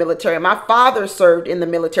served in the military. My father served in the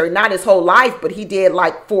military, not his whole life, but he did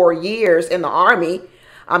like 4 years in the Army.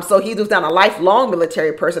 So he was not a lifelong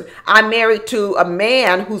military person. I'm married to a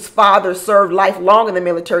man whose father served lifelong in the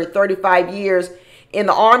military, 35 years in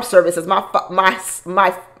the armed services.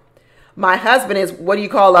 My husband is what do you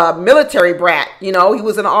call a military brat. You know, he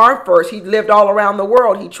was in the armed first. He lived all around the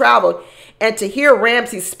world. He traveled. And to hear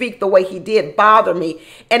Ramses speak the way he did bothered me.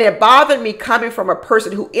 And it bothered me coming from a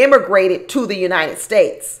person who immigrated to the United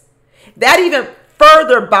States. That even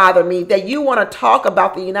further bothered me, that you want to talk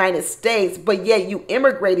about the United States, but yet you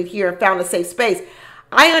immigrated here and found a safe space.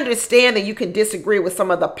 I understand that you can disagree with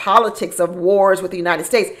some of the politics of wars with the United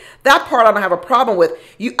States. That part I don't have a problem with.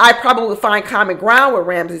 I probably would find common ground with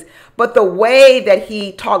Ramses. But the way that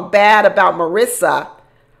he talked bad about Marissa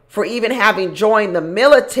for even having joined the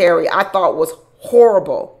military, I thought was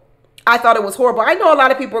horrible. I thought it was horrible. I know a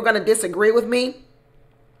lot of people are going to disagree with me.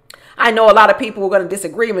 I know a lot of people are going to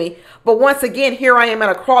disagree with me. But once again, here I am at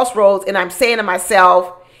a crossroads and I'm saying to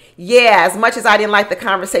myself, yeah, as much as I didn't like the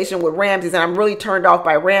conversation with Ramses, and I'm really turned off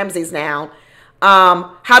by Ramses now,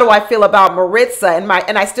 how do I feel about Maritza?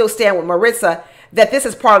 And I still stand with Maritza, that this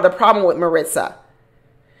is part of the problem with Maritza.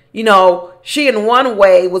 You know, she in one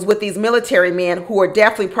way was with these military men who are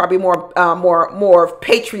definitely probably more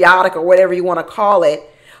patriotic or whatever you want to call it.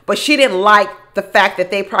 But she didn't like the fact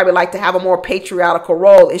that they probably like to have a more patriarchal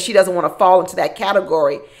role, and she doesn't want to fall into that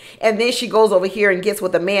category. And then she goes over here and gets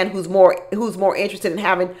with a man who's more interested in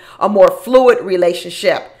having a more fluid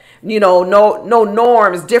relationship. You know, no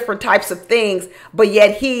norms, different types of things, but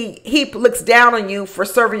yet he looks down on you for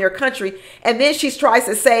serving your country. And then she tries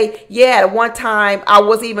to say, yeah, at one time I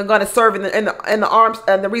wasn't even going to serve in the arms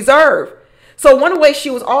and the reserve. So one way she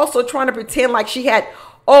was also trying to pretend like she had,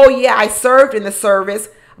 oh yeah, I served in the service,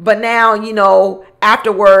 but now, you know,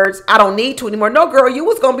 afterwards I don't need to anymore. No, girl, you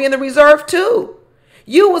was going to be in the reserve too.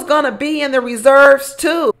 You was going to be in the reserves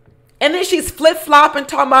too. And then she's flip-flopping,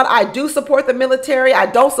 talking about, I do support the military. I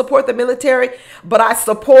don't support the military, but I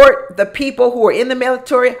support the people who are in the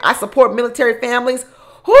military. I support military families.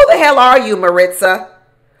 Who the hell are you, Maritza?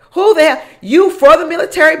 Who the hell? You for the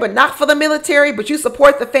military, but not for the military, but you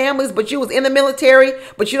support the families, but you was in the military,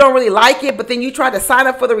 but you don't really like it, but then you tried to sign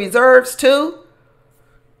up for the reserves too?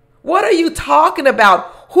 What are you talking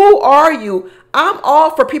about? Who are you? I'm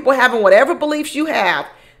all for people having whatever beliefs you have.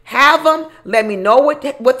 Have them. Let me know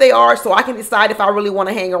what they are so I can decide if I really want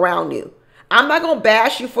to hang around you. I'm not going to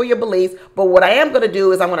bash you for your beliefs, but what I am going to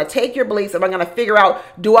do is I'm going to take your beliefs and I'm going to figure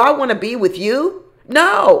out, do I want to be with you?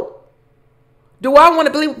 No. Do I want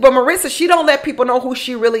to believe? But Marissa, she don't let people know who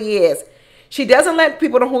she really is. She doesn't let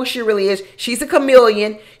people know who she really is. She's a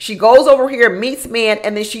chameleon. She goes over here, meets men,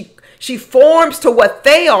 and then she forms to what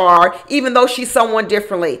they are, even though she's someone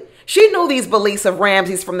differently. She knew these beliefs of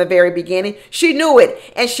Ramses from the very beginning. She knew it.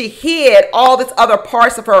 And she hid all these other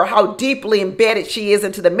parts of her, how deeply embedded she is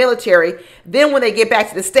into the military. Then when they get back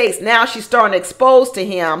to the States, now she's starting to expose to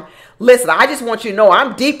him, listen, I just want you to know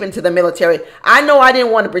I'm deep into the military. I know I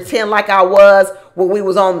didn't want to pretend like I was when we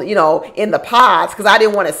was on, you know, in the pods, because I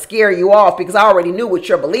didn't want to scare you off because I already knew what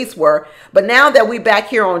your beliefs were. But now that we back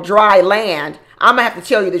here on dry land, I'm going to have to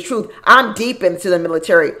tell you the truth. I'm deep into the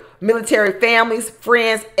military. Military families,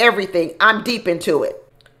 friends, everything. I'm deep into it.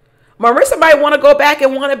 Marissa might want to go back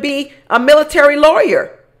and want to be a military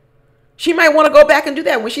lawyer. She might want to go back and do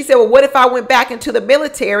that. When she said, well, what if I went back into the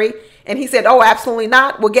military? And he said, oh, absolutely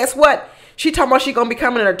not. Well, guess what? She talking about she's going to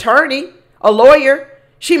become an attorney, a lawyer.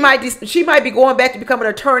 She might be going back to become an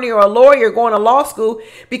attorney or a lawyer, going to law school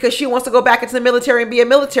because she wants to go back into the military and be a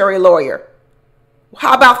military lawyer.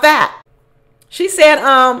 How about that? She said,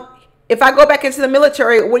 if I go back into the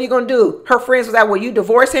military, what are you going to do? Her friends was like, will you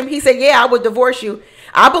divorce him? He said, yeah, I would divorce you.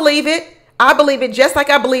 I believe it. I believe it just like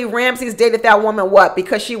I believe Ramses dated that woman. What?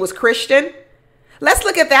 Because she was Christian? Let's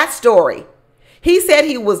look at that story. He said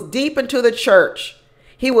he was deep into the church.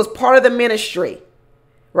 He was part of the ministry,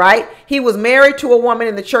 right? He was married to a woman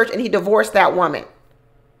in the church and he divorced that woman.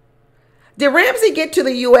 Did Ramsey get to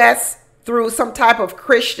the U.S. through some type of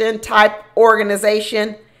Christian type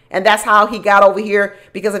organization? And that's how he got over here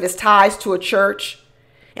because of his ties to a church.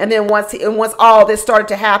 And then once all this started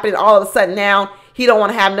to happen, all of a sudden now he don't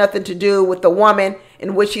want to have nothing to do with the woman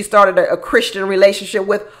in which he started a Christian relationship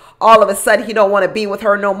with. All of a sudden he don't want to be with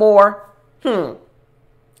her no more.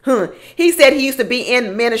 He said he used to be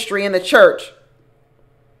in ministry in the church.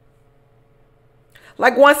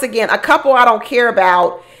 Like, once again, a couple I don't care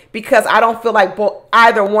about because I don't feel like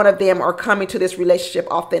either one of them are coming to this relationship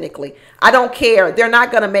authentically. I don't care. They're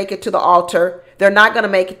not going to make it to the altar. They're not going to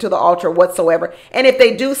make it to the altar whatsoever. And if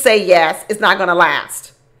they do say yes, it's not going to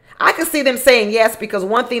last. I can see them saying yes because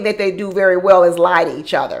one thing that they do very well is lie to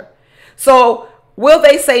each other. So will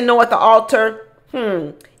they say no at the altar?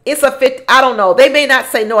 It's a fit. I don't know. They may not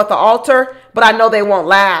say no at the altar, but I know they won't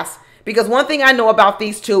last. Because one thing I know about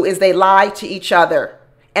these two is they lie to each other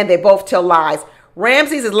and they both tell lies.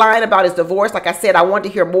 Ramses is lying about his divorce. Like I said, I want to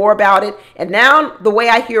hear more about it. And now the way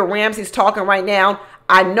I hear Ramses talking right now,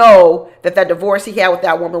 I know that that divorce he had with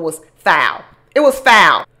that woman was foul. It was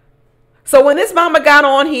foul. So when this mama got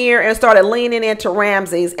on here and started leaning into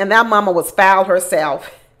Ramses, and that mama was foul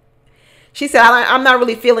herself, she said, I'm not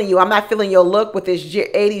really feeling you. I'm not feeling your look with this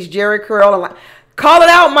 80s Jerry curl. I'm like, call it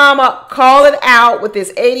out, mama. Call it out with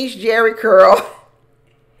this 80s Jerry curl.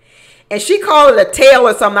 And she called it a tail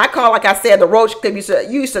or something. I call it, like I said, the roach clip.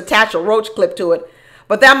 You used to attach a roach clip to it.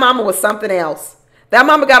 But that mama was something else. That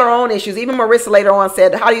mama got her own issues. Even Marissa later on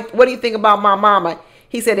said, what do you think about my mama?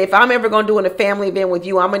 He said, if I'm ever going to do a family event with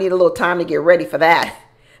you, I'm going to need a little time to get ready for that.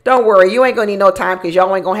 Don't worry. You ain't going to need no time because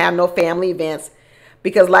y'all ain't going to have no family events.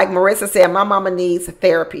 Because like Marissa said, my mama needs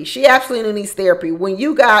therapy. She absolutely needs therapy. When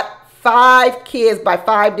you got 5 kids by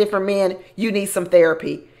 5 different men, you need some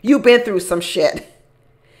therapy. You've been through some shit.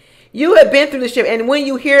 You have been through this shit. And when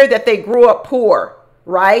you hear that they grew up poor,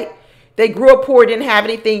 right? They grew up poor, didn't have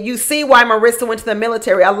anything. You see why Marissa went to the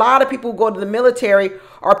military. A lot of people who go to the military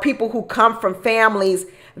are people who come from families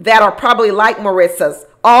that are probably like Marissa's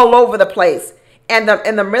all over the place. And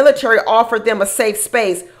the military offered them a safe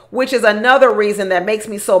space, which is another reason that makes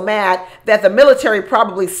me so mad that the military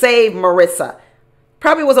probably saved Marissa.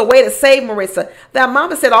 Probably was a way to save Marissa. That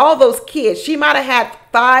mama said all those kids, she might have had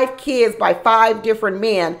 5 kids by 5 different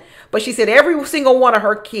men, but she said every single one of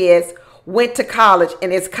her kids went to college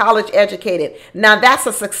and is college educated. Now that's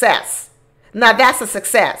a success. Now that's a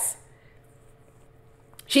success.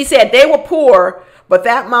 She said they were poor, but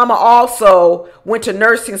that mama also went to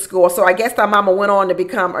nursing school. So I guess that mama went on to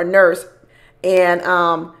become a nurse.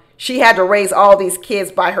 And she had to raise all these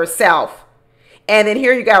kids by herself. And then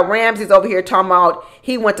here you got Ramses over here talking about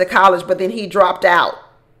he went to college, but then he dropped out.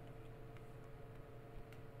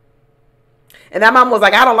 And that mom was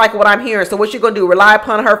like, I don't like what I'm hearing. So what you going to do? Rely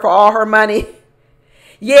upon her for all her money?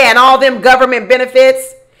 Yeah, and all them government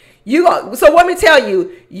benefits. So let me tell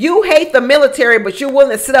you, you hate the military, but you're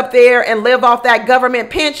willing to sit up there and live off that government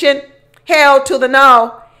pension? Hell to the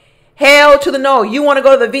no. Hell to the no. You want to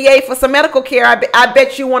go to the VA for some medical care. I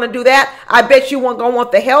bet you want to do that. I bet you going to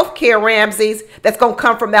want the health care, Ramses, that's going to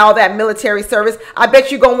come from all that military service. I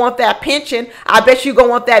bet you going to want that pension. I bet you going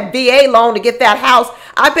to want that VA loan to get that house.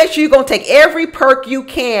 I bet you going to take every perk you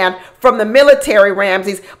can from the military,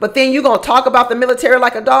 Ramses. But then you're going to talk about the military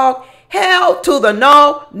like a dog. Hell to the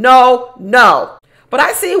no, no, no. But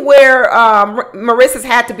I see where Marissa's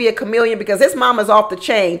had to be a chameleon because his mama's off the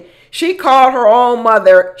chain. She called her own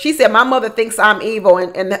mother. She said, my mother thinks I'm evil.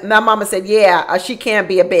 And that mama said, yeah, she can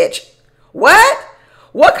be a bitch. What?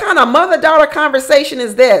 What kind of mother-daughter conversation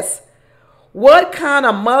is this? What kind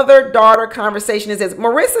of mother-daughter conversation is this?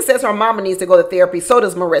 Marissa says her mama needs to go to therapy. So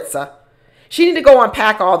does Marissa. She need to go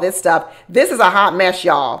unpack all this stuff. This is a hot mess,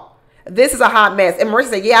 y'all. This is a hot mess. And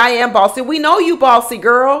Marissa said, yeah, I am bossy. We know you bossy,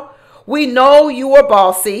 girl. We know you are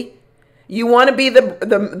bossy. You want to be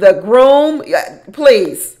the groom?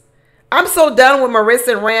 Please. I'm so done with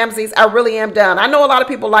Marissa and Ramses. I really am done. I know a lot of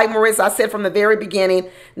people like Marissa. I said from the very beginning,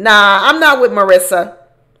 nah, I'm not with Marissa.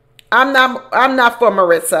 I'm not for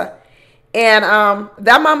Marissa. And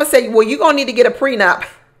that mama said, well, you're going to need to get a prenup.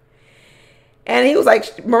 And he was like,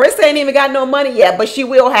 Marissa ain't even got no money yet, but she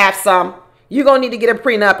will have some. You're going to need to get a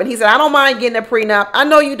prenup. And he said, I don't mind getting a prenup. I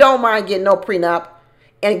know you don't mind getting no prenup.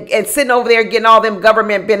 And sitting over there getting all them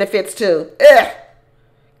government benefits too. Ugh.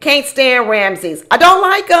 Can't stand Ramses. I don't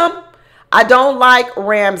like him. I don't like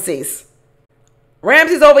Ramses.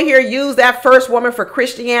 Ramses over here used that first woman for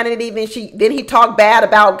Christianity. Then he talked bad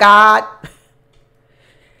about God.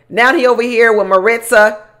 Now he over here with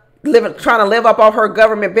Marissa trying to live up all her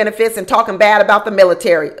government benefits and talking bad about the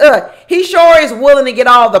military. He sure is willing to get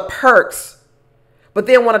all the perks, but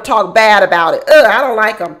then want to talk bad about it. I don't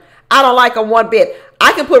like him. I don't like him one bit.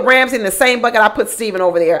 I can put Ramsey in the same bucket I put Steven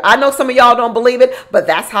over there. I know some of y'all don't believe it, but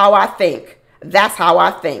that's how I think. That's how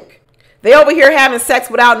I think. They over here having sex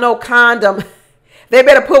without no condom. They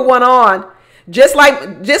better put one on. Just like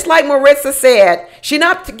Marissa said, she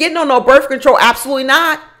not getting on no birth control. Absolutely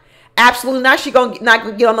not. Absolutely not. She gonna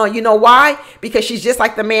not get on no. You know why? Because she's just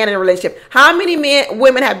like the man in a relationship. How many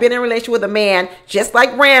women have been in a relationship with a man just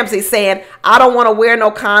like Ramsey saying, I don't want to wear no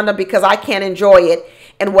condom because I can't enjoy it.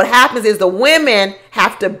 And what happens is the women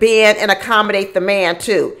have to bend and accommodate the man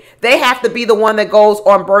too. They have to be the one that goes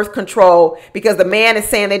on birth control because the man is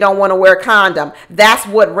saying they don't want to wear a condom. That's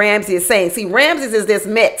what Ramsey is saying. See, Ramsey is this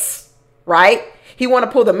mix, right? He want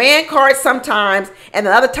to pull the man card sometimes, and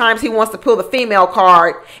then other times he wants to pull the female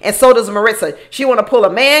card, and so does Marissa. She want to pull a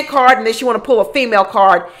man card, and then she want to pull a female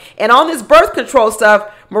card. And on this birth control stuff,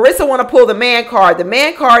 Marissa want to pull the man card. The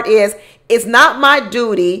man card is, it's not my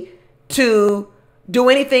duty to do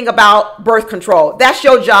anything about birth control. That's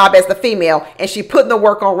your job as the female, and she putting the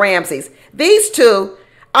work on Ramses. These two,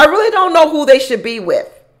 I really don't know who they should be with.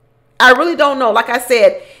 I really don't know. Like I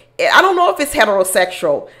said, I don't know if it's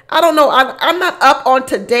heterosexual. I don't know. I'm not up on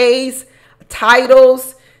today's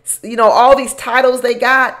titles. You know, all these titles they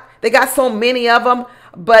got. They got so many of them.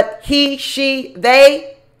 But he, she,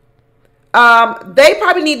 they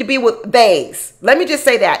probably need to be with theys. Let me just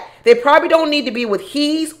say that. They probably don't need to be with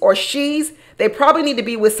he's or she's. They probably need to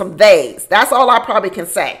be with some theys. That's all I probably can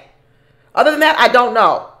say. Other than that, I don't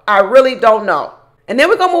know. I really don't know. And then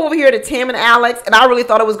we're going to move over here to Tim and Alex. And I really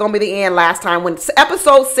thought it was going to be the end last time. When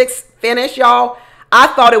episode 6 finished, y'all, I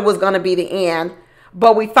thought it was going to be the end.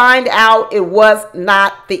 But we find out it was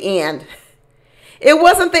not the end. It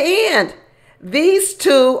wasn't the end. These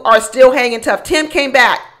two are still hanging tough. Tim came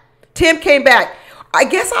back. Tim came back. I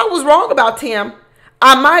guess I was wrong about Tim.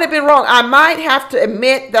 I might have been wrong. I might have to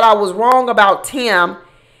admit that I was wrong about Tim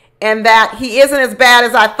and that he isn't as bad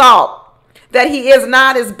as I thought. That he is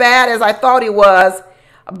not as bad as I thought he was.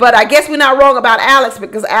 But I guess we're not wrong about Alex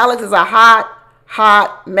because Alex is a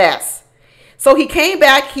hot mess. So he came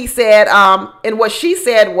back, he said, and what she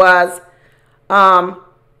said was,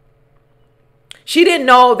 she didn't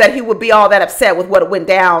know that he would be all that upset with what went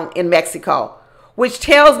down in Mexico. Which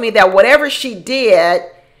tells me that whatever she did,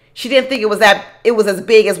 she didn't think it was as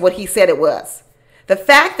big as what he said it was. The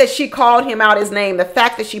fact that she called him out his name, the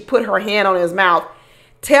fact that she put her hand on his mouth,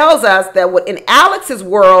 tells us that in Alex's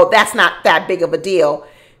world, that's not that big of a deal.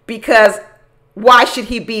 Because why should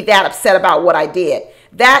he be that upset about what I did?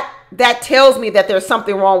 That tells me that there's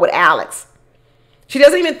something wrong with Alex. She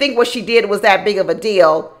doesn't even think what she did was that big of a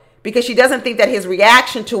deal because she doesn't think that his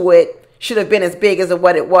reaction to it should have been as big as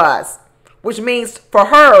what it was. Which means for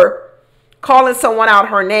her, calling someone out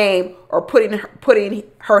her name or putting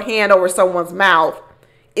her hand over someone's mouth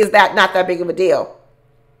is not that big of a deal.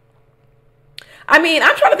 I mean,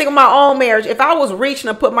 I'm trying to think of my own marriage. If I was reaching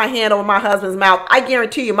to put my hand over my husband's mouth, I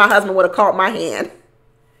guarantee you my husband would have caught my hand.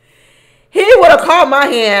 He would have caught my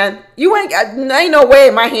hand. Ain't no way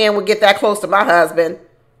my hand would get that close to my husband.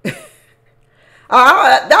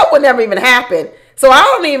 That would never even happen. So I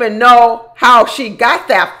don't even know how she got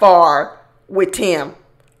that far with Tim.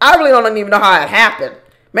 I really don't even know how it happened.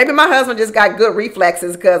 Maybe my husband just got good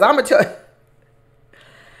reflexes because I'm going to tell you.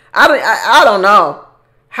 I don't know.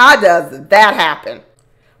 How does that happen?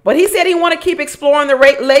 But he said he want to keep exploring the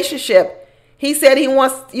relationship. He said he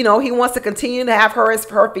wants to continue to have her as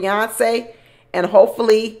her fiance. And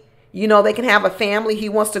hopefully, they can have a family. He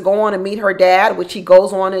wants to go on and meet her dad, which he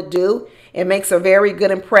goes on to do. It makes a very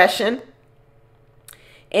good impression.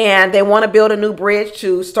 And they want to build a new bridge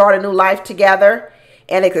to start a new life together.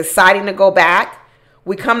 And it's exciting to go back.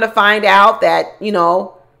 We come to find out that,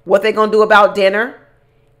 what they're going to do about dinner.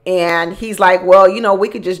 And he's like, well, we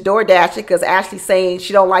could just DoorDash it because Ashley's saying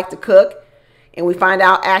she don't like to cook. And we find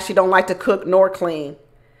out Ashley don't like to cook nor clean.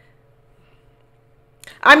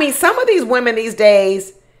 I mean, some of these women these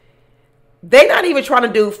days, they're not even trying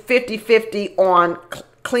to do 50-50 on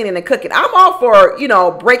cleaning and cooking. I'm all for,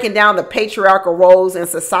 breaking down the patriarchal roles in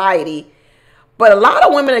society. But a lot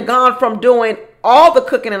of women have gone from doing all the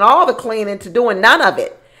cooking and all the cleaning to doing none of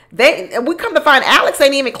it. We come to find Alex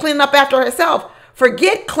ain't even cleaning up after herself.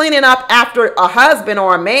 Forget cleaning up after a husband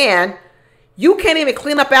or a man. You can't even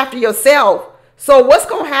clean up after yourself. So what's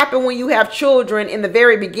going to happen when you have children in the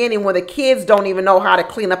very beginning when the kids don't even know how to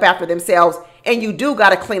clean up after themselves, and you do got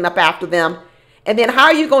to clean up after them? And then how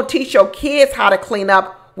are you going to teach your kids how to clean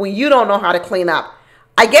up when you don't know how to clean up?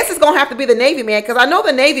 I guess it's going to have to be the Navy man, because I know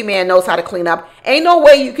the Navy man knows how to clean up. Ain't no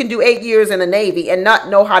way you can do 8 years in the Navy and not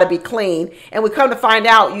know how to be clean. And we come to find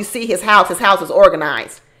out, you see his house is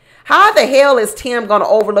organized. How the hell is Tim going to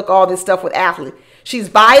overlook all this stuff with Ashley? She's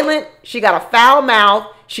violent. She got a foul mouth.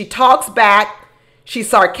 She talks back. She's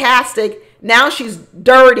sarcastic. Now she's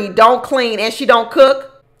dirty, don't clean, and she don't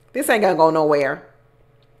cook. This ain't going to go nowhere.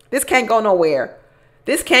 This can't go nowhere.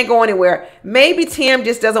 This can't go anywhere. Maybe Tim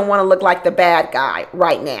just doesn't want to look like the bad guy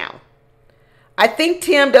right now. I think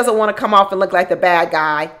Tim doesn't want to come off and look like the bad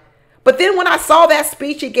guy. But then when I saw that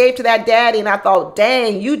speech he gave to that daddy, and I thought,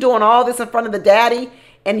 dang, you doing all this in front of the daddy?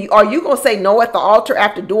 And are you going to say no at the altar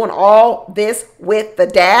after doing all this with the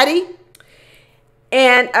daddy?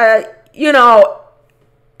 And, you know,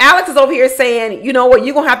 Alex is over here saying, you know what,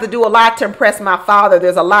 you're going to have to do a lot to impress my father.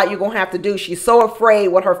 There's a lot you're going to have to do. She's so afraid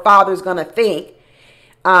what her father's going to think.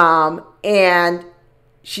 And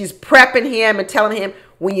she's prepping him and telling him,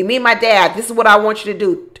 when you meet my dad, this is what I want you to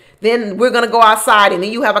do. Then we're going to go outside, and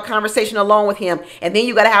then you have a conversation alone with him. And then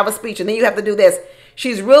you got to have a speech, and then you have to do this.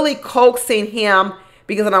 She's really coaxing him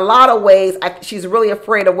because in a lot of ways, she's really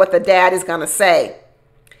afraid of what the dad is going to say.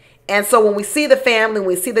 And so when we see the family,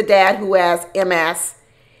 we see the dad who has MS,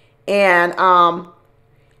 and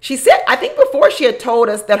she said, I think before she had told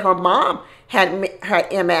us that her mom had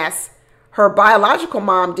MS. Her biological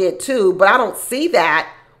mom did too, but I don't see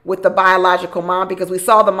that with the biological mom, because we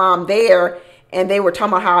saw the mom there and they were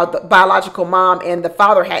talking about how the biological mom and the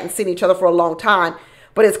father hadn't seen each other for a long time.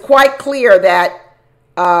 But it's quite clear that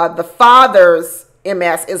the father's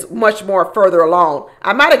MS is much more further along.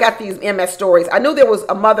 I might have got these MS stories. I knew there was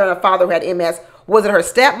a mother and a father who had MS. Was it her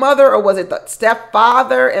stepmother, or was it the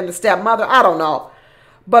stepfather and the stepmother? I don't know.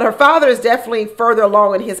 But her father is definitely further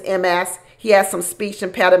along in his MS. He has some speech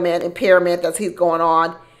impairment that's he's going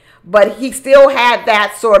on. But he still had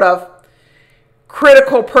that sort of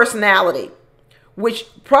critical personality, which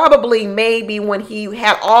probably maybe when he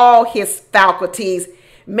had all his faculties,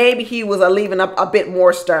 maybe he was leaving up a bit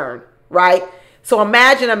more stern, right? So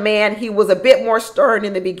imagine a man, he was a bit more stern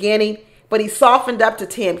in the beginning, but he softened up to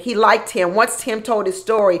Tim. He liked Tim. Once Tim told his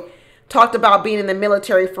story, talked about being in the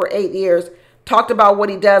military for 8 years, talked about what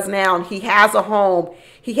he does now, and he has a home.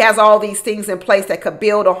 He has all these things in place that could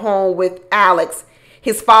build a home with Alex.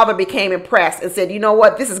 His father became impressed and said, you know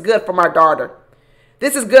what? This is good for my daughter.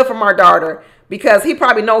 This is good for my daughter, because he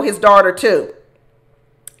probably know his daughter too.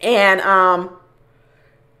 And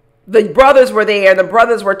the brothers were there. The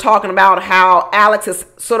brothers were talking about how Alex is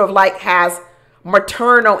sort of like has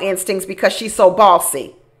maternal instincts because she's so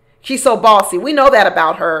bossy. She's so bossy. We know that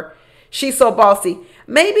about her. She's so bossy.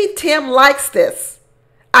 Maybe Tim likes this.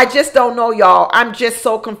 I just don't know, y'all. I'm just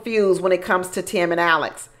so confused when it comes to Tim and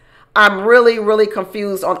Alex. I'm really, really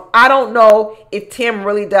confused on, I don't know if Tim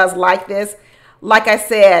really does like this. Like I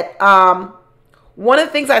said, one of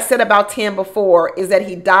the things I said about Tim before is that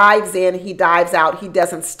he dives in, he dives out, he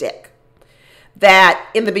doesn't stick. That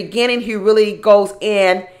in the beginning, he really goes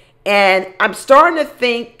in, and I'm starting to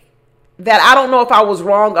think that I don't know if I was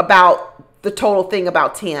wrong about the total thing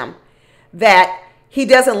about Tim. That he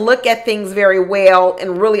doesn't look at things very well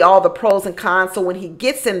and really all the pros and cons. So when he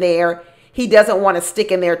gets in there, he doesn't want to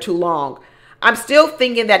stick in there too long. I'm still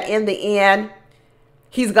thinking that in the end,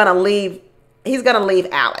 he's going to leave. He's going to leave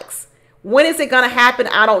Alex. When is it going to happen?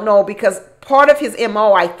 I don't know, because part of his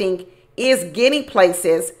MO, I think, is getting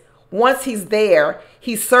places. Once he's there,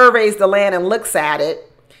 he surveys the land and looks at it.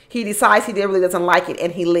 He decides he really doesn't like it,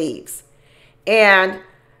 and he leaves. And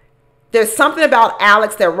there's something about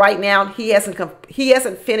Alex that right now he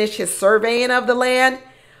hasn't finished his surveying of the land.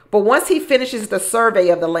 But once he finishes the survey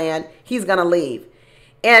of the land, he's going to leave.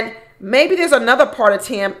 And maybe there's another part of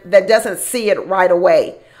Tim that doesn't see it right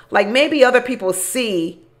away. Like maybe other people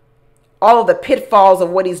see all of the pitfalls of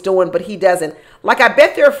what he's doing, but he doesn't. Like I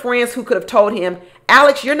bet there are friends who could have told him,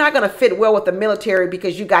 Alex, you're not going to fit well with the military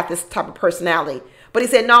because you got this type of personality. But he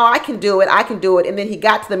said, no, I can do it. I can do it. And then he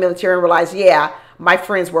got to the military and realized, yeah, my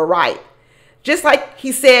friends were right. Just like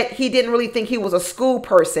he said, he didn't really think he was a school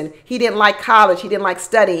person. He didn't like college. He didn't like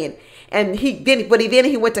studying. And he didn't, but then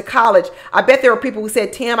he went to college. I bet there were people who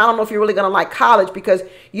said, Tim, I don't know if you're really going to like college because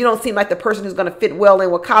you don't seem like the person who's going to fit well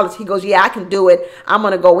in with college. He goes, yeah, I can do it. I'm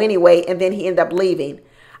going to go anyway. And then he ended up leaving.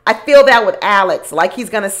 I feel that with Alex. Like he's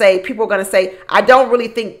going to say, people are going to say, I don't really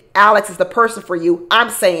think Alex is the person for you. I'm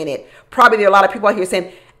saying it. Probably there are a lot of people out here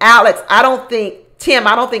saying, Alex, I don't think Tim,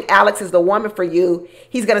 I don't think Alex is the woman for you.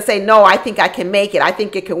 He's going to say, no, I think I can make it. I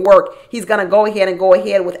think it can work. He's going to go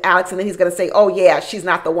ahead with Alex, and then he's going to say, oh, yeah, she's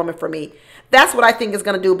not the woman for me. That's what I think is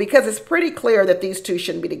going to do, because it's pretty clear that these two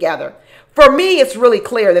shouldn't be together. For me, it's really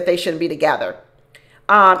clear that they shouldn't be together.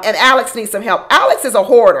 And Alex needs some help. Alex is a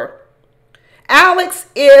hoarder. Alex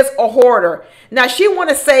is a hoarder. Now, she want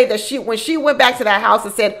to say that when she went back to that house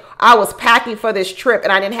and said, I was packing for this trip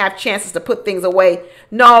and I didn't have chances to put things away.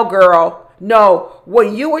 No, girl. No,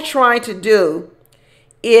 what you were trying to do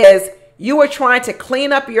is you were trying to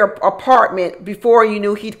clean up your apartment before you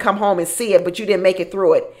knew he'd come home and see it, but you didn't make it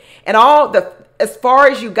through it. And as far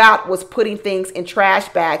as you got was putting things in trash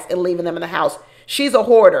bags and leaving them in the house. She's a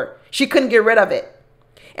hoarder. She couldn't get rid of it.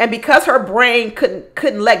 And because her brain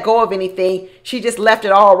couldn't let go of anything, she just left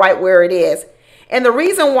it all right where it is. And the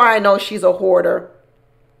reason why I know she's a hoarder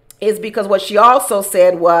is because what she also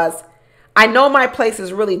said was, I know my place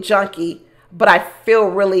is really junky, but I feel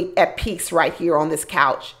really at peace right here on this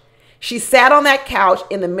couch. She sat on that couch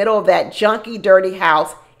in the middle of that junky, dirty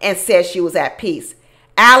house and said she was at peace.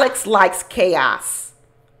 Alex likes chaos.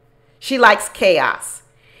 She likes chaos.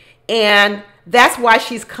 And that's why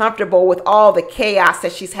she's comfortable with all the chaos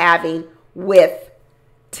that she's having with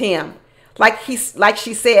Tim. Like she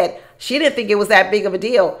said, she didn't think it was that big of a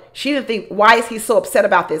deal. She didn't think, why is he so upset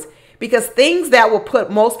about this? Because things that will put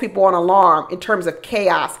most people on alarm in terms of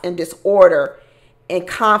chaos and disorder and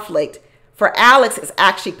conflict, for Alex is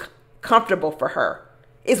actually comfortable for her.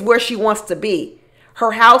 It's where she wants to be.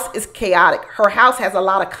 Her house is chaotic. Her house has a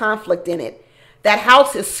lot of conflict in it. That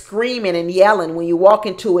house is screaming and yelling when you walk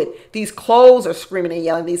into it. These clothes are screaming and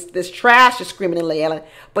yelling. This trash is screaming and yelling.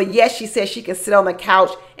 But yes, she says she can sit on the couch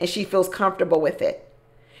and she feels comfortable with it.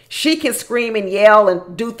 She can scream and yell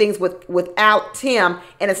and do things without Tim,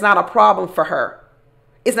 and it's not a problem for her.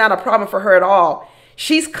 It's not a problem for her at all.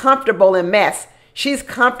 She's comfortable in mess. She's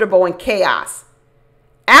comfortable in chaos.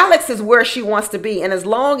 Alex is where she wants to be, and as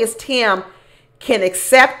long as Tim can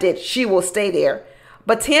accept it, she will stay there.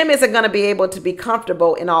 But Tim isn't going to be able to be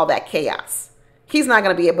comfortable in all that chaos. He's not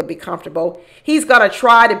going to be able to be comfortable. He's going to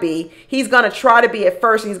try to be. He's going to try to be at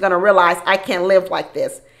first, and he's going to realize, I can't live like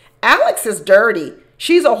this. Alex is dirty.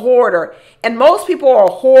 She's a hoarder. And most people are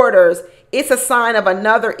hoarders. It's a sign of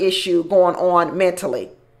another issue going on mentally.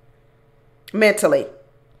 Mentally.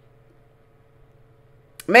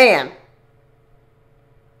 Man.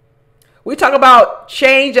 We talk about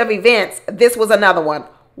change of events. This was another one.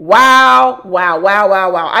 Wow, wow, wow,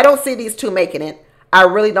 wow, wow. I don't see these two making it. I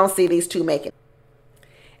really don't see these two making it.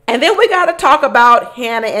 And then we got to talk about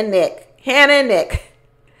Hannah and Nick. Hannah and Nick.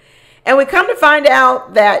 And we come to find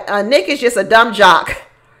out that Nick is just a dumb jock.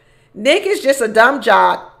 Nick is just a dumb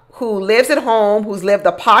jock who lives at home, who's lived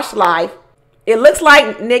a posh life. It looks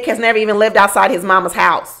like Nick has never even lived outside his mama's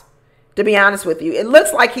house, to be honest with you. It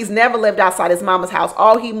looks like he's never lived outside his mama's house.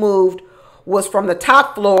 All he moved was from the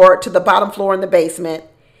top floor to the bottom floor in the basement.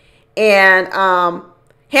 And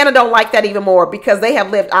Hannah don't like that even more because they have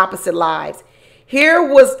lived opposite lives. Here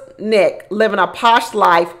was Nick living a posh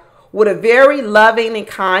life with a very loving and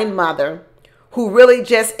kind mother who really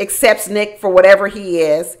just accepts Nick for whatever he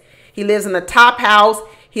is. He lives in the top house.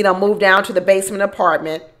 He done moved down to the basement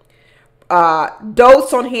apartment.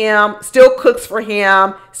 Dotes on him, still cooks for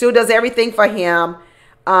him, still does everything for him.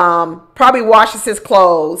 Probably washes his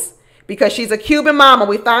clothes because she's a Cuban mama.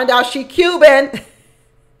 We find out she's Cuban.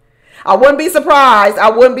 I wouldn't be surprised. I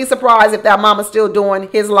wouldn't be surprised if that mama's still doing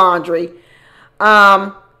his laundry.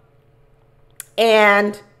 And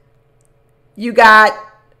you got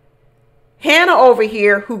Hannah over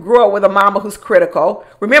here who grew up with a mama who's critical.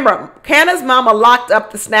 Remember, Hannah's mama locked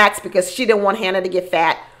up the snacks because she didn't want Hannah to get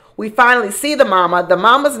fat. We finally see the mama. The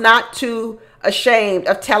mama's not too ashamed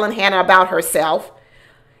of telling Hannah about herself.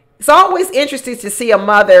 It's always interesting to see a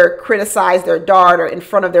mother criticize their daughter in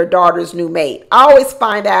front of their daughter's new mate. I always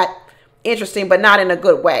find that interesting, but not in a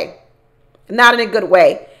good way. Not in a good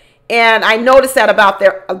way. And I noticed that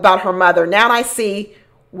about her mother. Now I see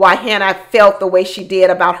why Hannah felt the way she did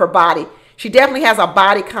about her body. She definitely has a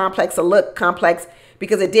body complex, a look complex,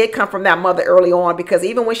 because it did come from that mother early on. Because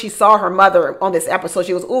even when she saw her mother on this episode,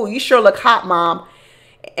 she was, "Ooh, you sure look hot, Mom."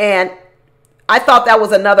 And I thought that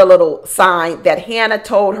was another little sign that Hannah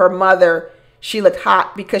told her mother she looked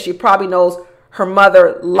hot because she probably knows her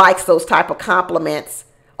mother likes those type of compliments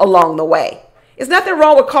along the way. There's nothing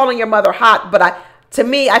wrong with calling your mother hot, but to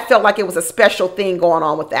me, I felt like it was a special thing going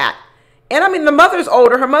on with that. And I mean, the mother's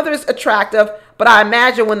older. Her mother's attractive, but I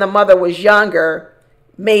imagine when the mother was younger,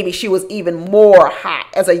 maybe she was even more hot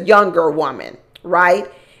as a younger woman, right?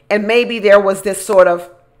 And maybe there was this sort of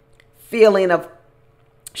feeling of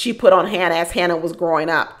she put on Hannah as Hannah was growing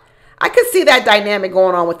up. I could see that dynamic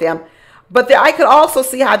going on with them. But I could also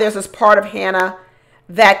see how there's this part of Hannah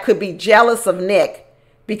that could be jealous of Nick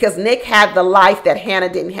because Nick had the life that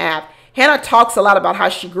Hannah didn't have. Hannah talks a lot about how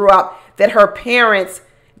she grew up, that her parents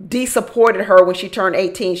de-supported her when she turned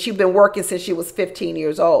 18. She'd been working since she was 15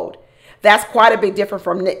 years old. That's quite a bit different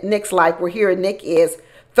from Nick's life, where here Nick is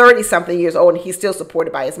 30-something years old and he's still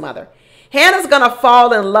supported by his mother. Hannah's going to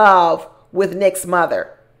fall in love with Nick's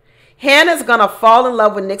mother. Hannah's going to fall in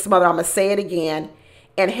love with Nick's mother. I'm going to say it again.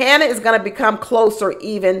 And Hannah is going to become closer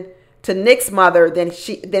even to Nick's mother than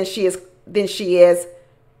she is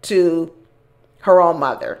to her own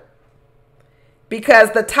mother.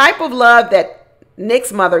 Because the type of love that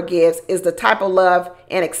Nick's mother gives is the type of love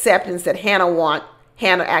and acceptance that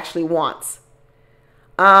Hannah actually wants.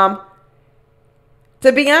 To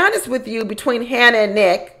be honest with you, between Hannah and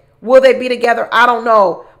Nick, will they be together? I don't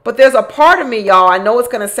know. But there's a part of me, y'all, I know it's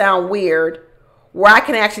going to sound weird, where I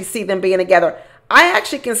can actually see them being together. I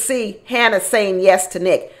actually can see Hannah saying yes to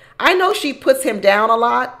Nick. I know she puts him down a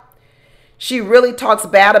lot. She really talks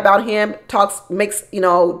bad about him, makes,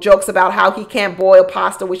 jokes about how he can't boil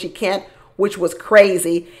pasta, which he can't, which was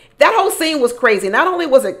crazy. That whole scene was crazy. Not only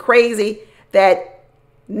was it crazy that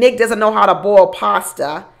Nick doesn't know how to boil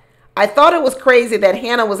pasta, I thought it was crazy that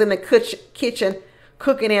Hannah was in the kitchen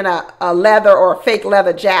cooking in a leather or a fake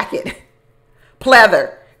leather jacket.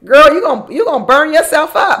 Pleather. Girl, you gonna burn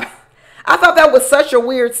yourself up. I thought that was such a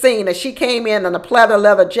weird scene that she came in a pleather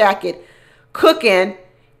leather jacket cooking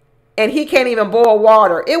and he can't even boil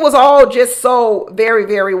water. It was all just so very,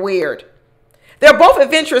 very weird. They're both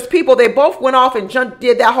adventurous people. They both went off and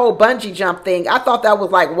did that whole bungee jump thing. I thought that was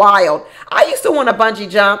like wild. I used to want to bungee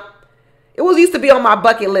jump. It used to be on my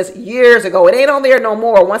bucket list years ago. It ain't on there no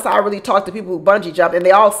more once I really talked to people who bungee jump, and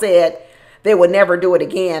they all said they would never do it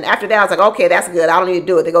again. After that, I was like, okay, that's good. I don't need to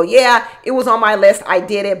do it. They go, yeah, it was on my list. I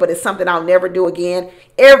did it, but it's something I'll never do again.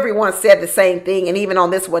 Everyone said the same thing, and even on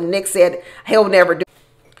this one, Nick said he'll never do it.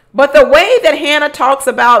 But the way that Hannah talks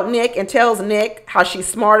about Nick and tells Nick how she's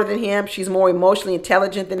smarter than him, she's more emotionally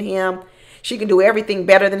intelligent than him, she can do everything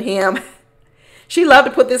better than him. She loved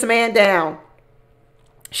to put this man down.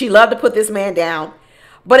 She loved to put this man down.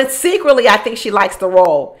 But secretly, I think she likes the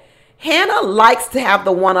role. Hannah likes to have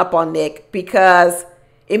the one-up on Nick because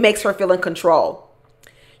it makes her feel in control.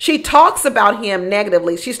 She talks about him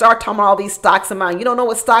negatively. She starts talking about all these stocks of mine. You don't know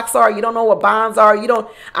what stocks are. You don't know what bonds are.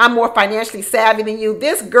 I'm more financially savvy than you.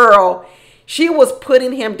 This girl, she was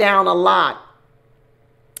putting him down a lot.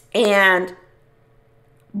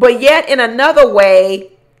 But yet in another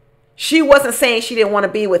way, she wasn't saying she didn't want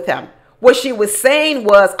to be with him. What she was saying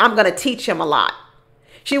was, I'm going to teach him a lot.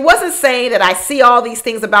 She wasn't saying that I see all these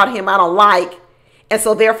things about him I don't like, and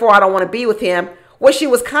so therefore I don't want to be with him. What she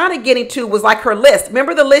was kind of getting to was like her list.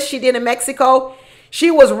 Remember the list she did in Mexico?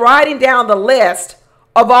 She was writing down the list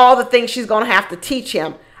of all the things she's going to have to teach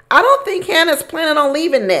him. I don't think Hannah's planning on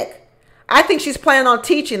leaving Nick. I think she's planning on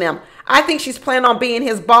teaching him. I think she's planning on being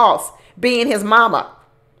his boss, being his mama.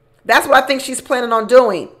 That's what I think she's planning on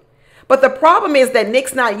doing. But the problem is that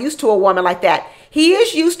Nick's not used to a woman like that. He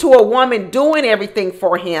is used to a woman doing everything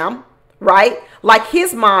for him, right? Like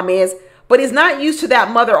his mom is, but he's not used to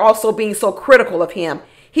that mother also being so critical of him.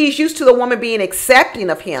 He's used to the woman being accepting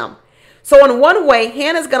of him. So in one way,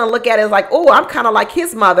 Hannah's going to look at it as like, oh, I'm kind of like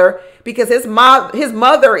his mother because his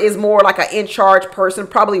mother is more like an in-charge person,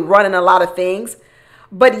 probably running a lot of things.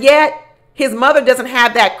 But yet his mother doesn't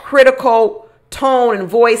have that critical tone and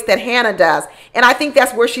voice that Hannah does. And I think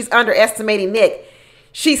that's where she's underestimating Nick.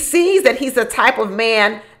 She sees that he's the type of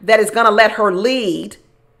man that is going to let her lead,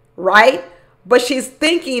 right? But she's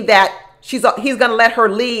thinking that he's going to let her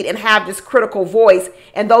lead and have this critical voice,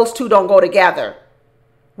 and those two don't go together,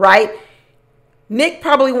 right? Nick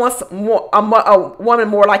probably wants a woman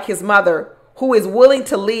more like his mother who is willing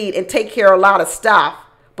to lead and take care of a lot of stuff,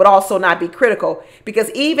 but also not be critical.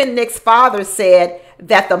 Because even Nick's father said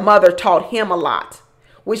that the mother taught him a lot,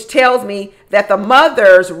 which tells me that the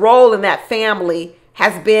mother's role in that family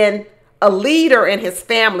has been a leader in his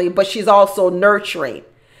family, but she's also nurturing.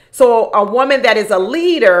 So a woman that is a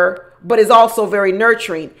leader, but is also very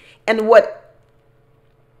nurturing. And what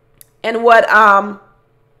Hannah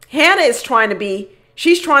is trying to be,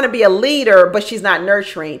 she's trying to be a leader, but she's not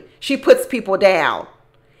nurturing. She puts people down.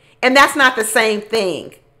 And that's not the same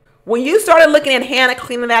thing. When you started looking at Hannah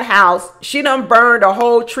cleaning that house, she done burned a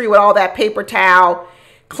whole tree with all that paper towel,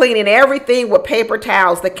 cleaning everything with paper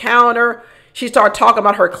towels, the counter. She started talking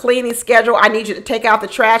about her cleaning schedule. I need you to take out the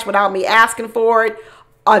trash without me asking for it.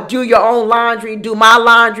 Do your own laundry, do my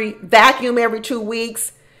laundry, vacuum every 2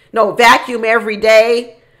 weeks. No, vacuum every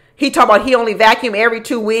day. He talking about he only vacuum every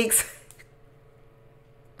 2 weeks.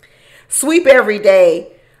 sweep every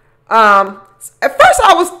day. At first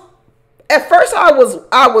I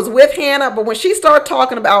was with Hannah, but when she started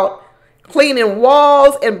talking about cleaning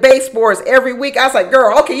walls and baseboards every week, I was like,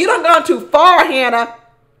 girl, okay, you done gone too far, Hannah.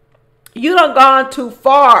 You done gone too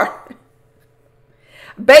far.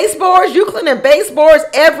 Baseboards, you cleaning baseboards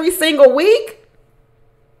every single week?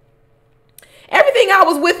 Everything I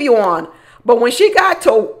was with you on. But when she got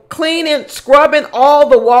to cleaning, scrubbing all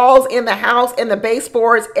the walls in the house and the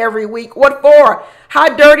baseboards every week, what for?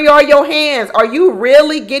 How dirty are your hands? Are you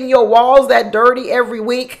really getting your walls that dirty every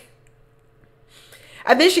week?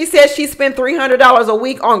 And then she said she spent $300 a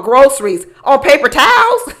week on groceries, on paper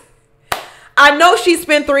towels. I know she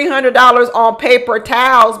spent $300 on paper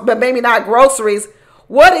towels, but maybe not groceries.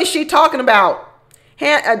 What is she talking about?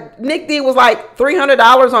 Nick D was like,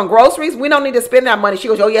 $300 on groceries? We don't need to spend that money. She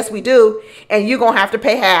goes, oh, yes, we do. And you're going to have to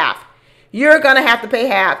pay half. You're going to have to pay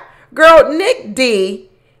half. Girl, Nick D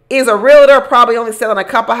is a realtor, probably only selling a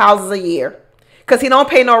couple houses a year because he don't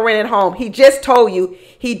pay no rent at home. He just told you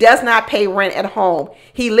he does not pay rent at home.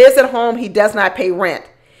 He lives at home. He does not pay rent.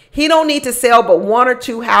 He don't need to sell but 1 or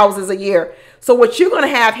 2 houses a year. So what you're going to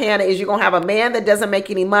have, Hannah, is you're going to have a man that doesn't make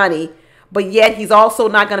any money, but yet he's also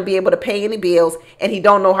not going to be able to pay any bills, and he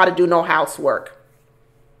don't know how to do no housework.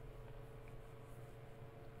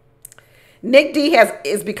 Nick D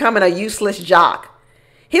is becoming a useless jock.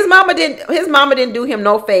 His mama didn't do him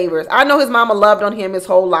no favors. I know his mama loved on him his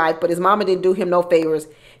whole life, but his mama didn't do him no favors.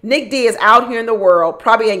 Nick D is out here in the world,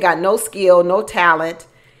 probably ain't got no skill, no talent,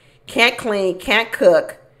 can't clean, can't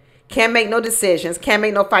cook, can't make no decisions, can't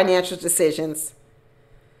make no financial decisions.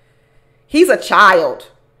 He's a child.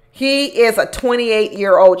 He is a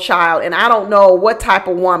 28-year-old child, and I don't know what type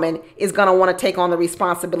of woman is going to want to take on the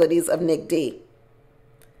responsibilities of Nick D.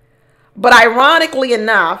 But ironically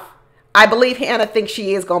enough, I believe Hannah thinks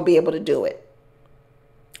she is going to be able to do it.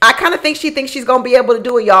 I kind of think she thinks she's going to be able to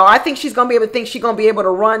do it, y'all. I think she's going to be able to think she's going to be able to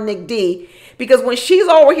run Nick D, because when she's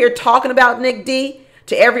over here talking about Nick D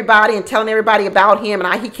to everybody and telling everybody about him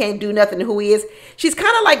and how he can't do nothing and who he is, she's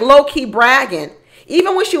kind of like low-key bragging.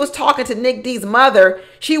 Even when she was talking to Nick D's mother,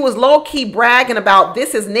 she was low-key bragging about,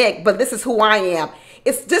 this is Nick, but this is who I am.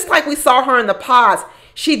 It's just like we saw her in the pods.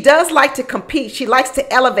 She does like to compete. She likes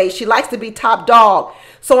to elevate. She likes to be top dog.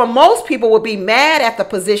 So most people would be mad at the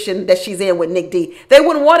position that she's in with Nick D. They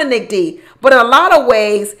wouldn't want a Nick D. But in a lot of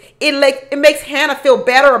ways, it makes Hannah feel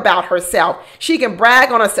better about herself. She can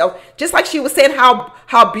brag on herself. Just like she was saying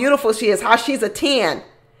how beautiful she is, how she's a 10.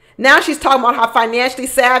 Now she's talking about how financially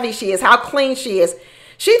savvy she is, how clean she is.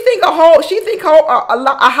 She think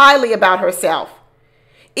highly about herself.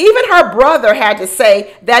 Even her brother had to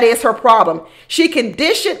say that is her problem. She can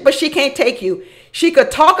dish it, but she can't take you. She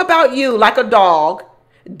could talk about you like a dog,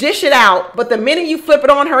 dish it out, but the minute you flip it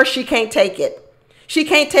on her, she can't take it. She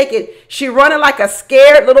can't take it. She running like a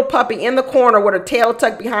scared little puppy in the corner with her tail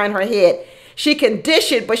tucked behind her head. She can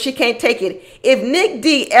dish it, but she can't take it. If Nick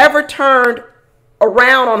D ever turned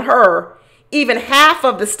around on her, even half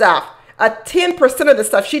of the stuff, 10% of the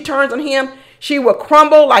stuff she turns on him, she will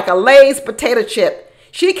crumble like a Lay's potato chip.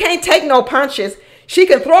 She can't take no punches. She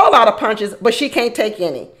can throw a lot of punches, but she can't take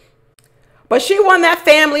any. But she won that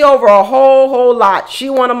family over a whole lot. She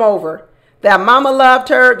won them over. That mama loved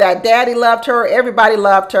her. That daddy loved her. Everybody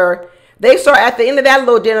loved her. They saw at the end of that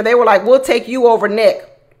little dinner, they were like, we'll take you over Nick.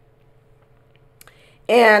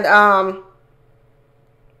 And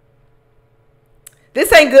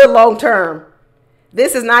this ain't good long term.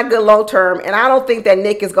 This is not good long term. And I don't think that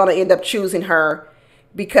Nick is going to end up choosing her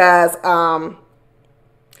because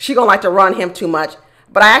she's going to like to run him too much.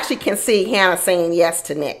 But I actually can see Hannah saying yes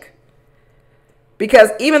to Nick.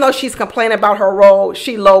 Because even though she's complaining about her role,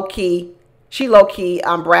 she low-key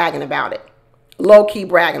bragging about it. Low-key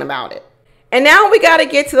bragging about it. And now we got to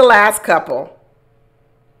get to the last couple.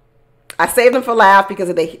 I saved them for last because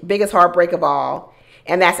of the biggest heartbreak of all.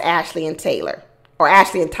 And that's Ashley and Taylor. Or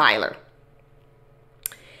Ashley and Tyler.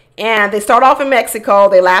 And they start off in Mexico.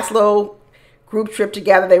 They last little group trip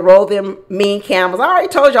together. They rode them mean camels. I already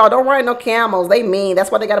told y'all, don't ride no camels. They mean.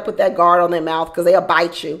 That's why they got to put that guard on their mouth, because they'll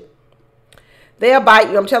bite you. They'll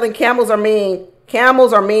bite you. I'm telling you, camels are mean.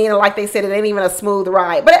 Camels are mean. And like they said, it ain't even a smooth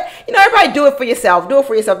ride. But, you know, everybody do it for yourself. Do it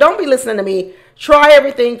for yourself. Don't be listening to me. Try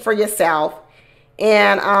everything for yourself.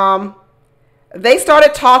 And they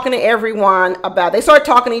started talking to everyone about, they started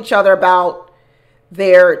talking to each other about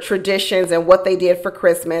their traditions and what they did for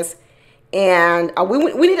Christmas. And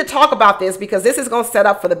we need to talk about this, because this is going to set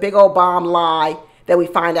up for the big old bomb lie that we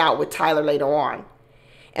find out with Tyler later on.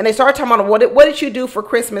 And they started talking about what did you do for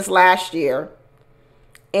Christmas last year?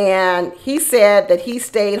 And he said that he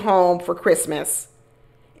stayed home for Christmas.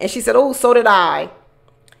 And she said, oh, so did I.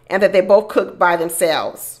 and that they both cook by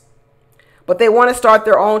themselves. But they want to start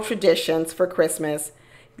their own traditions for Christmas.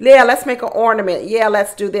 Yeah, let's make an ornament. Yeah,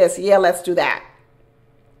 let's do this. Yeah, let's do that.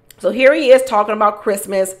 So here he is talking about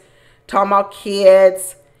Christmas, talking about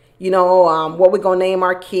kids, what we're going to name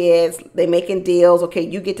our kids. They making deals. Okay,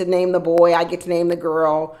 you get to name the boy. I get to name the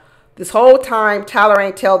girl. This whole time, Tyler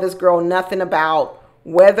ain't tell this girl nothing about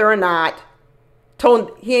whether or not,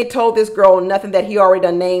 he ain't told this girl nothing that he already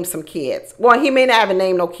done named some kids. Well, he may not have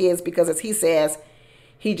named no kids because, as he says,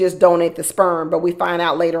 he just donate the sperm. But we find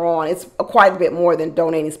out later on it's quite a bit more than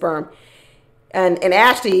donating sperm. And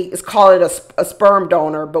Ashley is calling it a sperm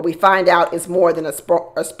donor, but we find out it's more than a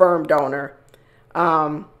sperm donor.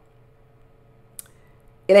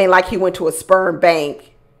 It ain't like he went to a sperm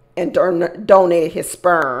bank and donated his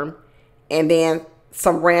sperm, and then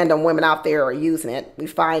some random women out there are using it. We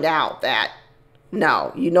find out that,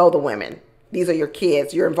 no, the women. These are your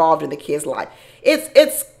kids. You're involved in the kid's life.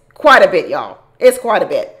 It's quite a bit, y'all. It's quite a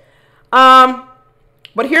bit.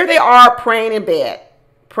 But here they are praying in bed.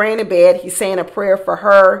 Praying in bed. He's saying a prayer for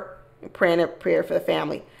her and praying a prayer for the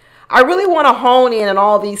family. I really want to hone in on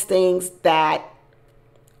all these things that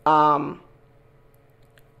Tyler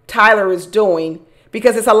is doing,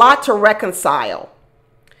 because it's a lot to reconcile.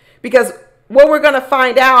 Because what we're going to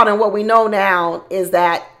find out and what we know now is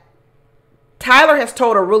that Tyler has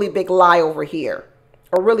told a really big lie over here.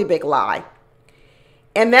 A really big lie.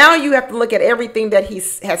 And now you have to look at everything that he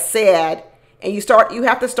has said, and you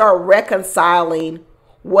have to start reconciling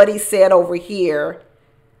what he said over here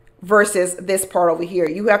versus this part over here.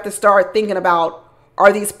 You have to start thinking about,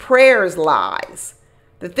 are these prayers lies?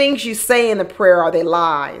 The things you say in the prayer, are they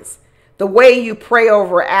lies? The way you pray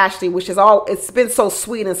over Ashley, which is it's been so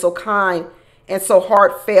sweet and so kind and so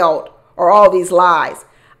heartfelt, are all these lies?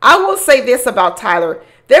 I will say this about Tyler.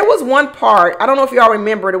 There was one part, I don't know if y'all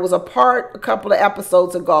remember it was a part a couple of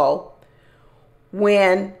episodes ago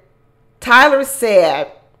when Tyler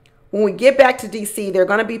said, when we get back to DC, there are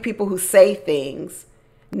going to be people who say things,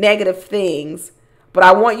 negative things, but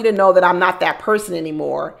I want you to know that I'm not that person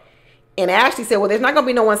anymore. And Ashley said, well, there's not going to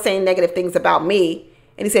be no one saying negative things about me.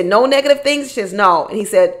 And he said, no negative things? She says, no. And he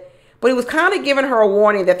said, but he was kind of giving her a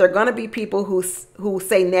warning that there are going to be people who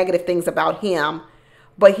say negative things about him.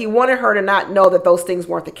 But he wanted her to not know that those things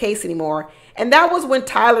weren't the case anymore. And that was when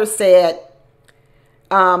Tyler said,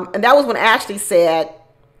 and that was when Ashley said,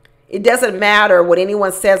 it doesn't matter what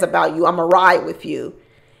anyone says about you. I'm going to ride with you.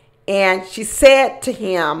 And she said to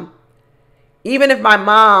him, even if my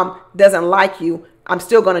mom doesn't like you, I'm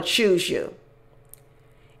still going to choose you.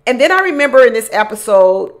 And then I remember in this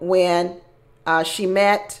episode when she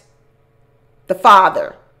met the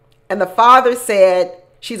father. And the father said,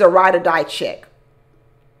 she's a ride or die chick.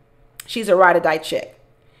 She's a ride or die chick.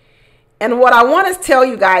 And what I want to tell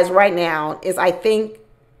you guys right now is I think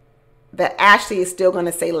that Ashley is still going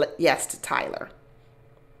to say yes to Tyler.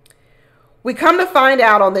 We come to find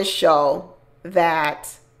out on this show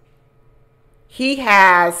that he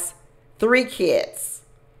has 3 kids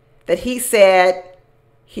that he said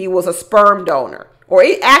he was a sperm donor. Or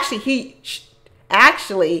he actually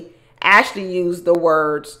used the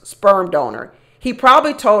words sperm donor. He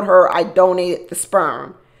probably told her, I donated the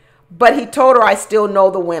sperm. But he told her, I still know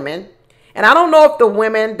the women. And I don't know if the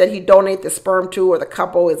women that he donated the sperm to or the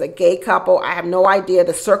couple is a gay couple. I have no idea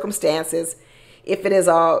the circumstances. If it is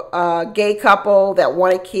a gay couple that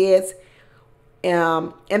wanted kids.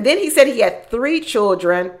 And then he said he had 3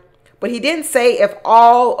 children. But he didn't say if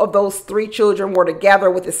all of those 3 children were together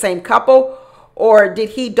with the same couple. Or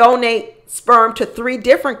did he donate sperm to 3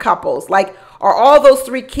 different couples? Like, are all those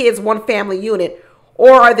 3 kids one family unit?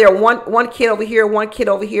 Or are there one kid over here, one kid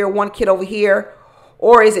over here, one kid over here?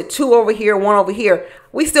 Or is it 2 over here, 1 over here?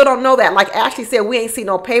 We still don't know that. Like Ashley said, we ain't seen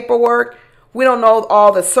no paperwork. We don't know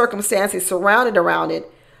all the circumstances surrounded around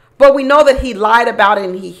it. But we know that he lied about it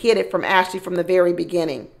and he hid it from Ashley from the very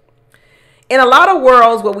beginning. In a lot of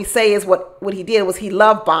worlds, what we say is what he did was he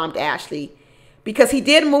love bombed Ashley. Because he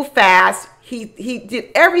did move fast. He did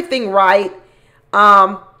everything right.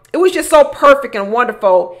 It was just so perfect and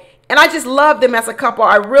wonderful. And I just loved them as a couple.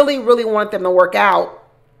 I really, really wanted them to work out.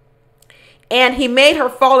 And he made her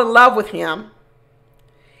fall in love with him.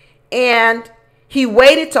 And he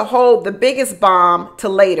waited to hold the biggest bomb to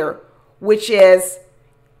later, which is,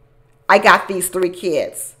 I got these 3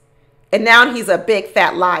 kids. And now he's a big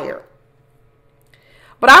fat liar.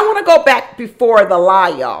 But I want to go back before the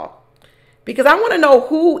lie, y'all. Because I want to know,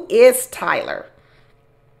 who is Tyler?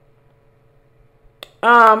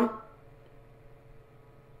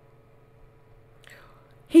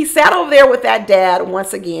 He sat over there with that dad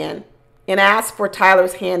once again and asked for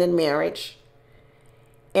Tyler's hand in marriage.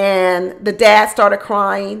 And the dad started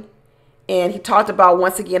crying. And he talked about,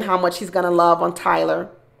 once again, how much he's going to love on Tyler.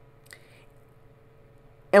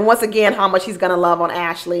 And once again, how much he's going to love on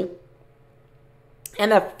Ashley.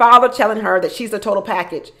 And the father telling her that she's the total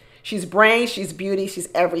package. She's brain, she's beauty, she's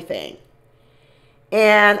everything.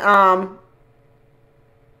 And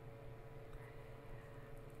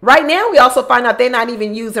right now, we also find out they're not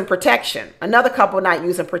even using protection. Another couple not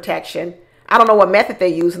using protection. I don't know what method they're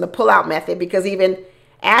using, the pull-out method, because even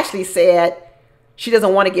Ashley said she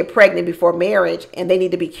doesn't want to get pregnant before marriage, and they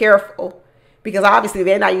need to be careful because obviously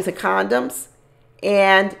they're not using condoms,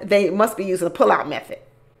 and they must be using the pull-out method.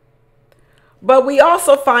 But we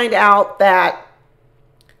also find out that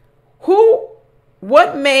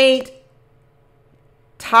what made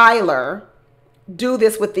Tyler do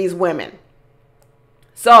this with these women.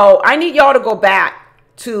 So I need y'all to go back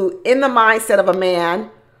to in the mindset of a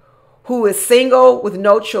man who is single with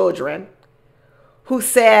no children, who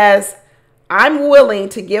says, I'm willing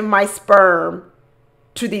to give my sperm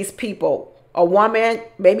to these people. A woman,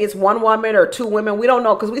 maybe it's one woman or two women. We don't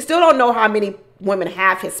know, because we still don't know how many women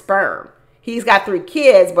have his sperm. He's got 3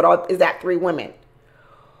 kids, but is that 3 women?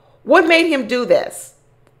 What made him do this?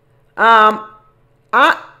 I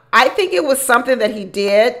think it was something that he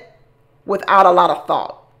did without a lot of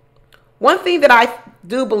thought. One thing that I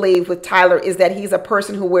do believe with Tyler is that he's a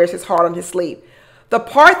person who wears his heart on his sleeve. The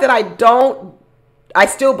part that I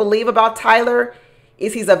still believe about Tyler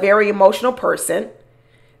is he's a very emotional person,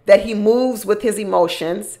 that he moves with his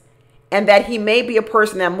emotions, and that he may be a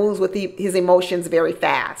person that moves with his emotions very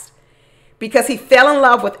fast, because he fell in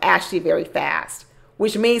love with Ashley very fast,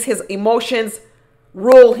 which means his emotions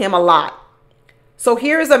rule him a lot. So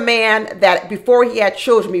here's a man that before he had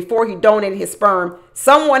children, before he donated his sperm,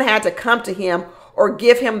 someone had to come to him or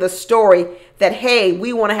give him the story that, hey,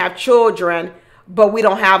 we want to have children, but we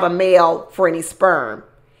don't have a male for any sperm.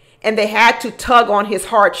 And they had to tug on his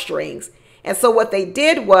heartstrings. And so what they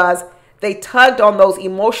did was they tugged on those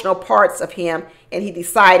emotional parts of him, and he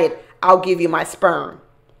decided, I'll give you my sperm.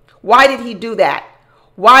 Why did he do that?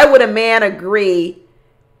 Why would a man agree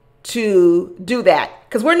to do that?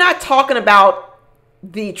 Because we're not talking about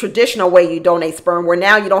the traditional way you donate sperm, where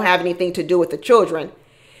now you don't have anything to do with the children.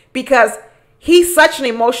 Because he's such an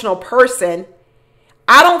emotional person,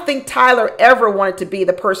 I don't think Tyler ever wanted to be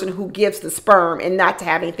the person who gives the sperm and not to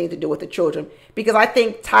have anything to do with the children, because I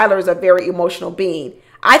think Tyler is a very emotional being.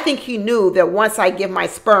 I think he knew that once I give my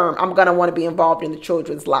sperm, I'm going to want to be involved in the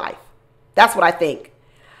children's life. That's what I think.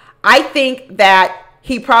 I think that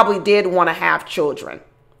he probably did want to have children,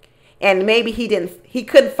 and maybe he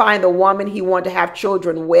couldn't find the woman he wanted to have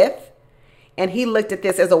children with, and he looked at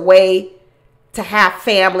this as a way to have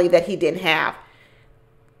family that he didn't have.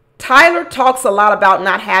 Tyler talks a lot about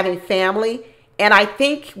not having family, and I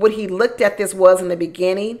think what he looked at this was in the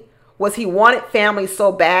beginning was he wanted family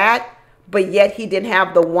so bad, but yet he didn't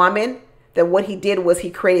have the woman, that what he did was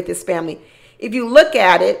he created this family. If you look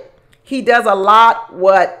at it, he does a lot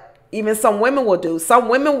what even some women will do. Some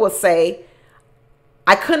women will say,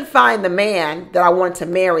 I couldn't find the man that I wanted to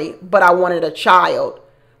marry, but I wanted a child.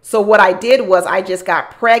 So what I did was I just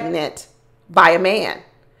got pregnant by a man.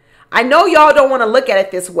 I know y'all don't want to look at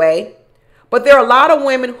it this way, but there are a lot of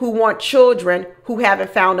women who want children who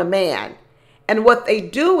haven't found a man. And what they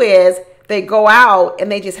do is they go out and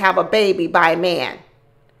they just have a baby by a man.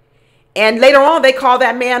 And later on, they call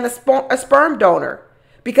that man a sperm donor,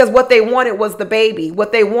 because what they wanted was the baby.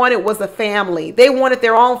 What they wanted was a family. They wanted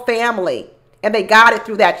their own family, and they got it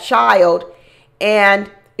through that child. And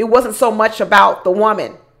it wasn't so much about the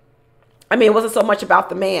woman. It wasn't so much about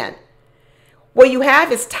the man. What you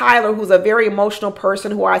have is Tyler, who's a very emotional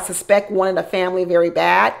person who I suspect wanted a family very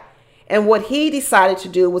bad. And what he decided to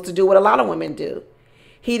do was to do what a lot of women do.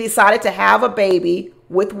 He decided to have a baby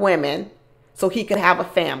with women so he could have a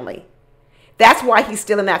family. That's why he's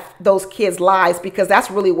still in those kids' lives, because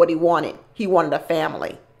that's really what he wanted. He wanted a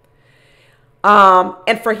family.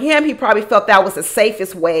 And for him, he probably felt that was the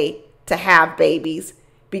safest way to have babies,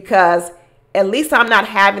 because at least I'm not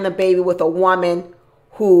having a baby with a woman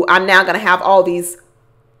who I'm now going to have all these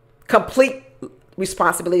complete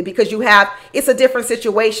responsibility, because it's a different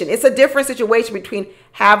situation. It's a different situation between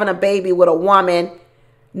having a baby with a woman,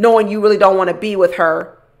 knowing you really don't want to be with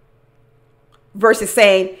her, versus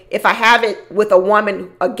saying, if I have it with a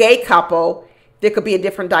woman, a gay couple, there could be a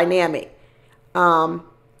different dynamic.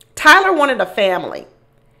 Tyler wanted a family.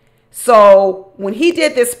 So when he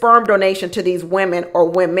did this sperm donation to these women or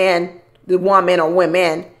women, the woman or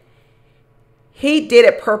women, he did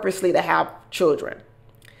it purposely to have children.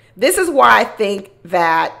 This is why I think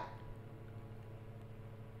that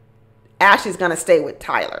Ashley's going to stay with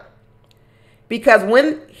Tyler, because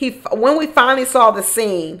when we finally saw the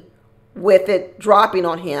scene with it dropping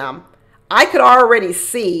on him, I could already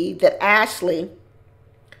see that Ashley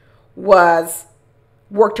was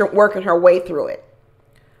working her way through it.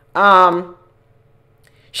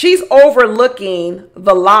 She's overlooking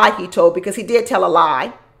the lie he told, because he did tell a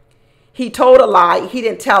lie. He told a lie. He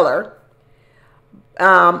didn't tell her.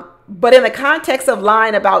 But in the context of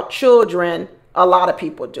lying about children, a lot of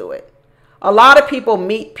people do it. A lot of people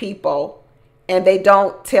meet people and they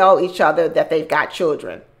don't tell each other that they've got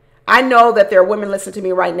children. I know that there are women listening to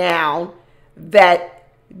me right now that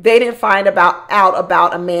they didn't find out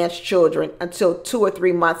about a man's children until 2 or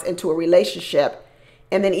 3 months into a relationship.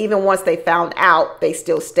 And then even once they found out, they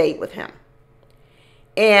still stayed with him.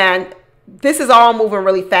 And this is all moving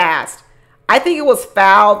really fast. I think it was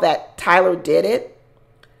foul that Tyler did it.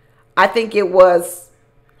 I think it was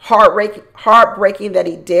heartbreaking that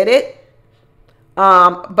he did it.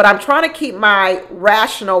 But I'm trying to keep my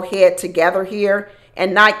rational head together here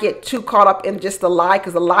and not get too caught up in just the lie,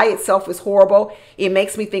 because the lie itself is horrible. It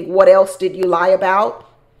makes me think, what else did you lie about?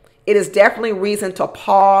 It is definitely reason to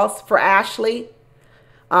pause for Ashley.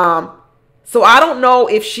 So I don't know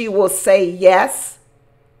if she will say yes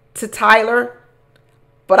to Tyler,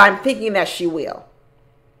 but I'm thinking that she will.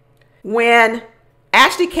 When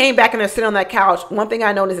Ashley came back and they're sitting on that couch, one thing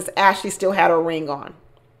I noticed is Ashley still had her ring on.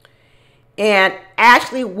 And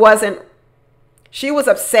Ashley she was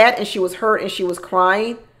upset and she was hurt and she was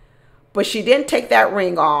crying, but she didn't take that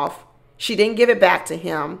ring off. She didn't give it back to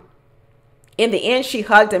him. In the end, she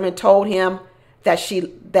hugged him and told him that she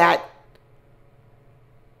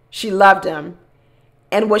loved him.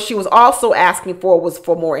 And what she was also asking for was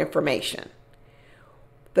for more information.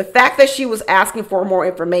 The fact that she was asking for more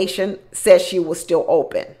information says she was still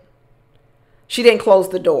open. She didn't close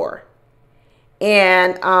the door.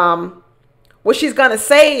 And what she's going to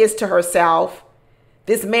say is to herself,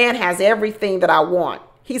 this man has everything that I want.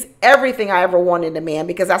 He's everything I ever wanted in a man,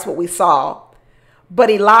 because that's what we saw. But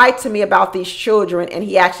he lied to me about these children, and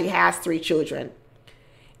he actually has 3 children.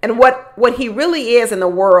 And what he really is in the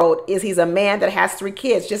world is he's a man that has 3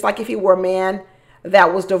 kids, just like if he were a man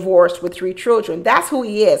that was divorced with 3 children. That's who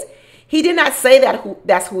he is. He did not say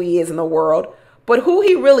that's who he is in the world, but who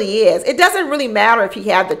he really is. It doesn't really matter if he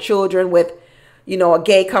had the children with, a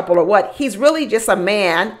gay couple or what. He's really just a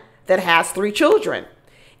man that has 3 children.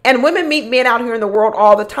 And women meet men out here in the world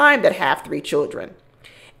all the time that have 3 children.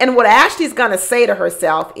 And what Ashley's going to say to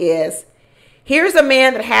herself is, here's a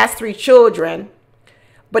man that has 3 children,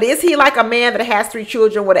 but is he like a man that has 3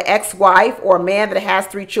 children with an ex-wife, or a man that has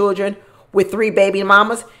 3 children with 3 baby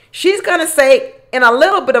mamas? She's going to say, in a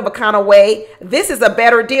little bit of a kind of way, this is a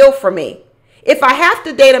better deal for me. If I have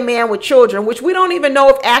to date a man with children, which we don't even know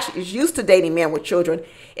if Ashley is used to dating men with children.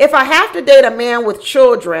 If I have to date a man with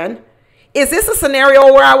children, is this a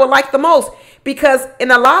scenario where I would like the most? Because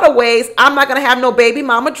in a lot of ways, I'm not going to have no baby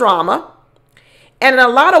mama drama. And in a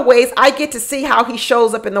lot of ways, I get to see how he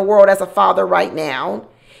shows up in the world as a father right now.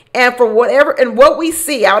 And for what we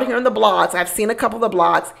see out here in the blogs, I've seen a couple of the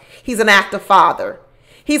blogs, he's an active father.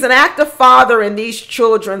 He's an active father in these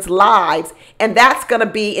children's lives, and that's going to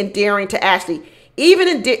be endearing to Ashley.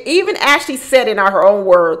 Even Ashley said in her own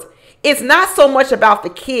words, it's not so much about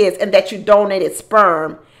the kids and that you donated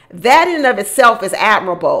sperm. That in and of itself is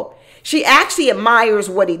admirable. She actually admires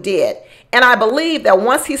what he did. And I believe that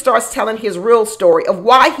once he starts telling his real story of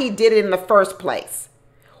why he did it in the first place,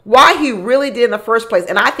 why he really did in the first place.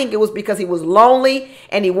 And I think it was because he was lonely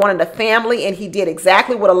and he wanted a family, and he did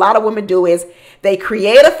exactly what a lot of women do, is they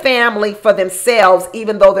create a family for themselves,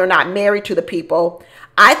 even though they're not married to the people.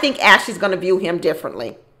 I think Ashley's going to view him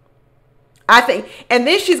differently. And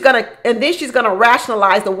then she's gonna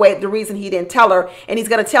rationalize the reason he didn't tell her, and he's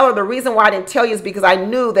gonna tell her the reason why I didn't tell you is because I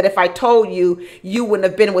knew that if I told you, you wouldn't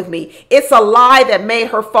have been with me. It's a lie that made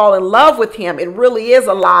her fall in love with him. It really is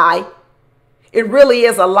a lie. It really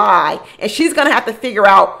is a lie. And she's gonna have to figure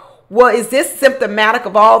out, well, is this symptomatic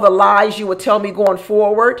of all the lies you would tell me going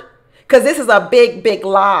forward? Because this is a big, big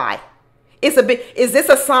lie. Is this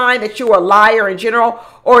a sign that you're a liar in general?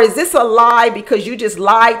 Or is this a lie because you just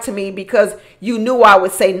lied to me because you knew I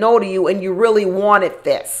would say no to you and you really wanted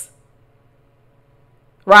this?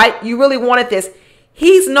 Right? You really wanted this.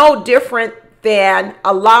 He's no different than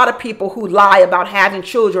a lot of people who lie about having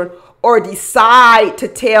children or decide to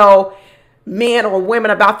tell men or women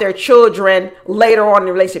about their children later on in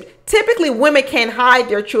the relationship. Typically, women can't hide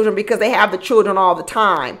their children because they have the children all the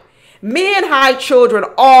time. Men hide children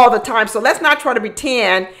all the time. So let's not try to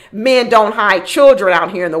pretend men don't hide children out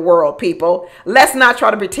here in the world, people. Let's not try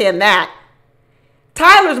to pretend that.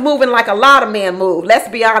 Tyler's moving like a lot of men move. Let's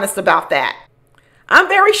be honest about that. I'm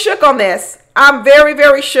very shook on this. I'm very,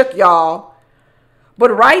 very shook, y'all.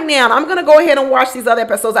 But right now, I'm going to go ahead and watch these other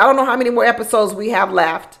episodes. I don't know how many more episodes we have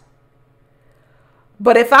left.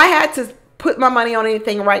 But if I had to put my money on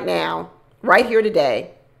anything right now, right here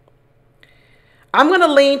today, I'm going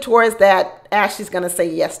to lean towards that Ashley's going to say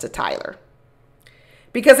yes to Tyler.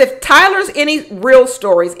 Because if Tyler's any real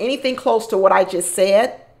stories, anything close to what I just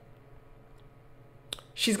said,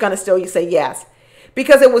 she's going to still say yes.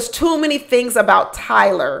 Because it was too many things about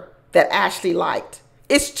Tyler that Ashley liked.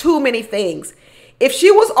 It's too many things. If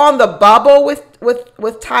she was on the bubble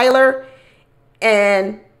with Tyler,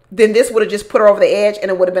 and then this would have just put her over the edge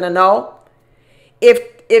and it would have been a no.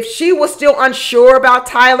 If she was still unsure about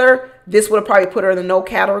Tyler, this would have probably put her in the no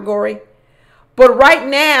category. But right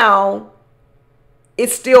now,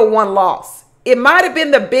 it's still one loss. It might have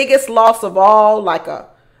been the biggest loss of all, like a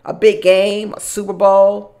big game, a Super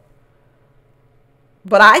Bowl.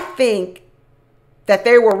 But I think that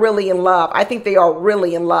they were really in love. I think they are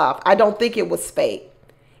really in love. I don't think it was fake.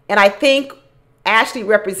 And I think Ashley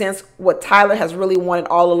represents what Tyler has really wanted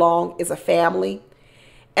all along, is a family.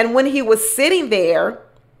 And when he was sitting there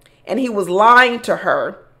and he was lying to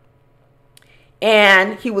her,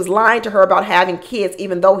 and he was lying to her about having kids,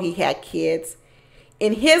 even though he had kids,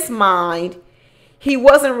 in his mind, he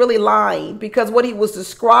wasn't really lying, because what he was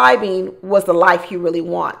describing was the life he really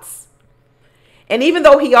wants. And even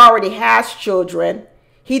though he already has children,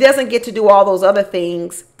 he doesn't get to do all those other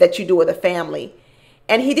things that you do with a family.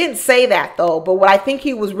 And he didn't say that, though. But what I think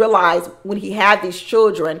he was realized when he had these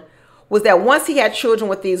children was that once he had children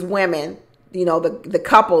with these women, you know, the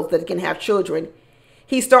couples that can have children,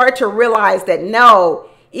 he started to realize that, no,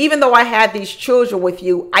 even though I had these children with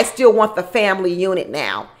you, I still want the family unit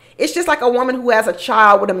now. It's just like a woman who has a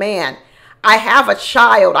child with a man. I have a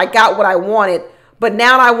child. I got what I wanted, but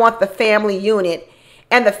now I want the family unit.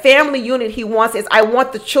 And the family unit he wants is, I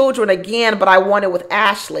want the children again, but I want it with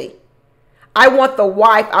Ashley. I want the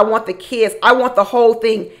wife. I want the kids. I want the whole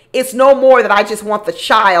thing. It's no more that I just want the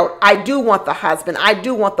child. I do want the husband. I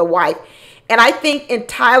do want the wife. And I think in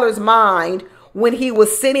Tyler's mind, when he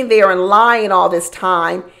was sitting there and lying all this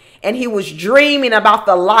time, and he was dreaming about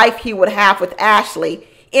the life he would have with Ashley,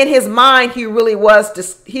 in his mind, he really was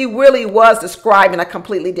describing a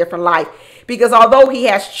completely different life. Because although he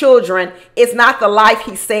has children, it's not the life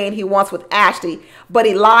he's saying he wants with Ashley, but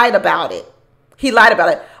he lied about it. He lied about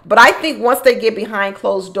it. But I think once they get behind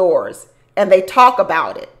closed doors and they talk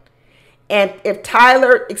about it, and if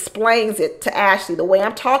Tyler explains it to Ashley the way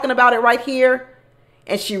I'm talking about it right here,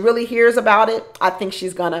 and she really hears about it, I think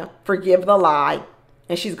she's going to forgive the lie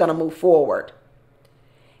and she's going to move forward.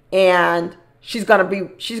 And she's going to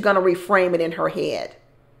reframe it in her head.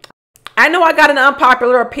 I know I got an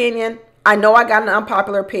unpopular opinion.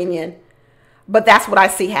 But that's what I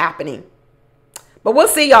see happening. But we'll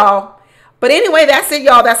see, y'all. But anyway, that's it,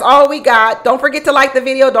 y'all. That's all we got. Don't forget to like the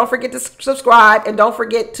video. Don't forget to subscribe. And don't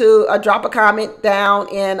forget to drop a comment down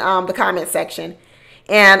in the comment section.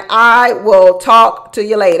 And I will talk to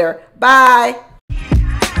you later. Bye.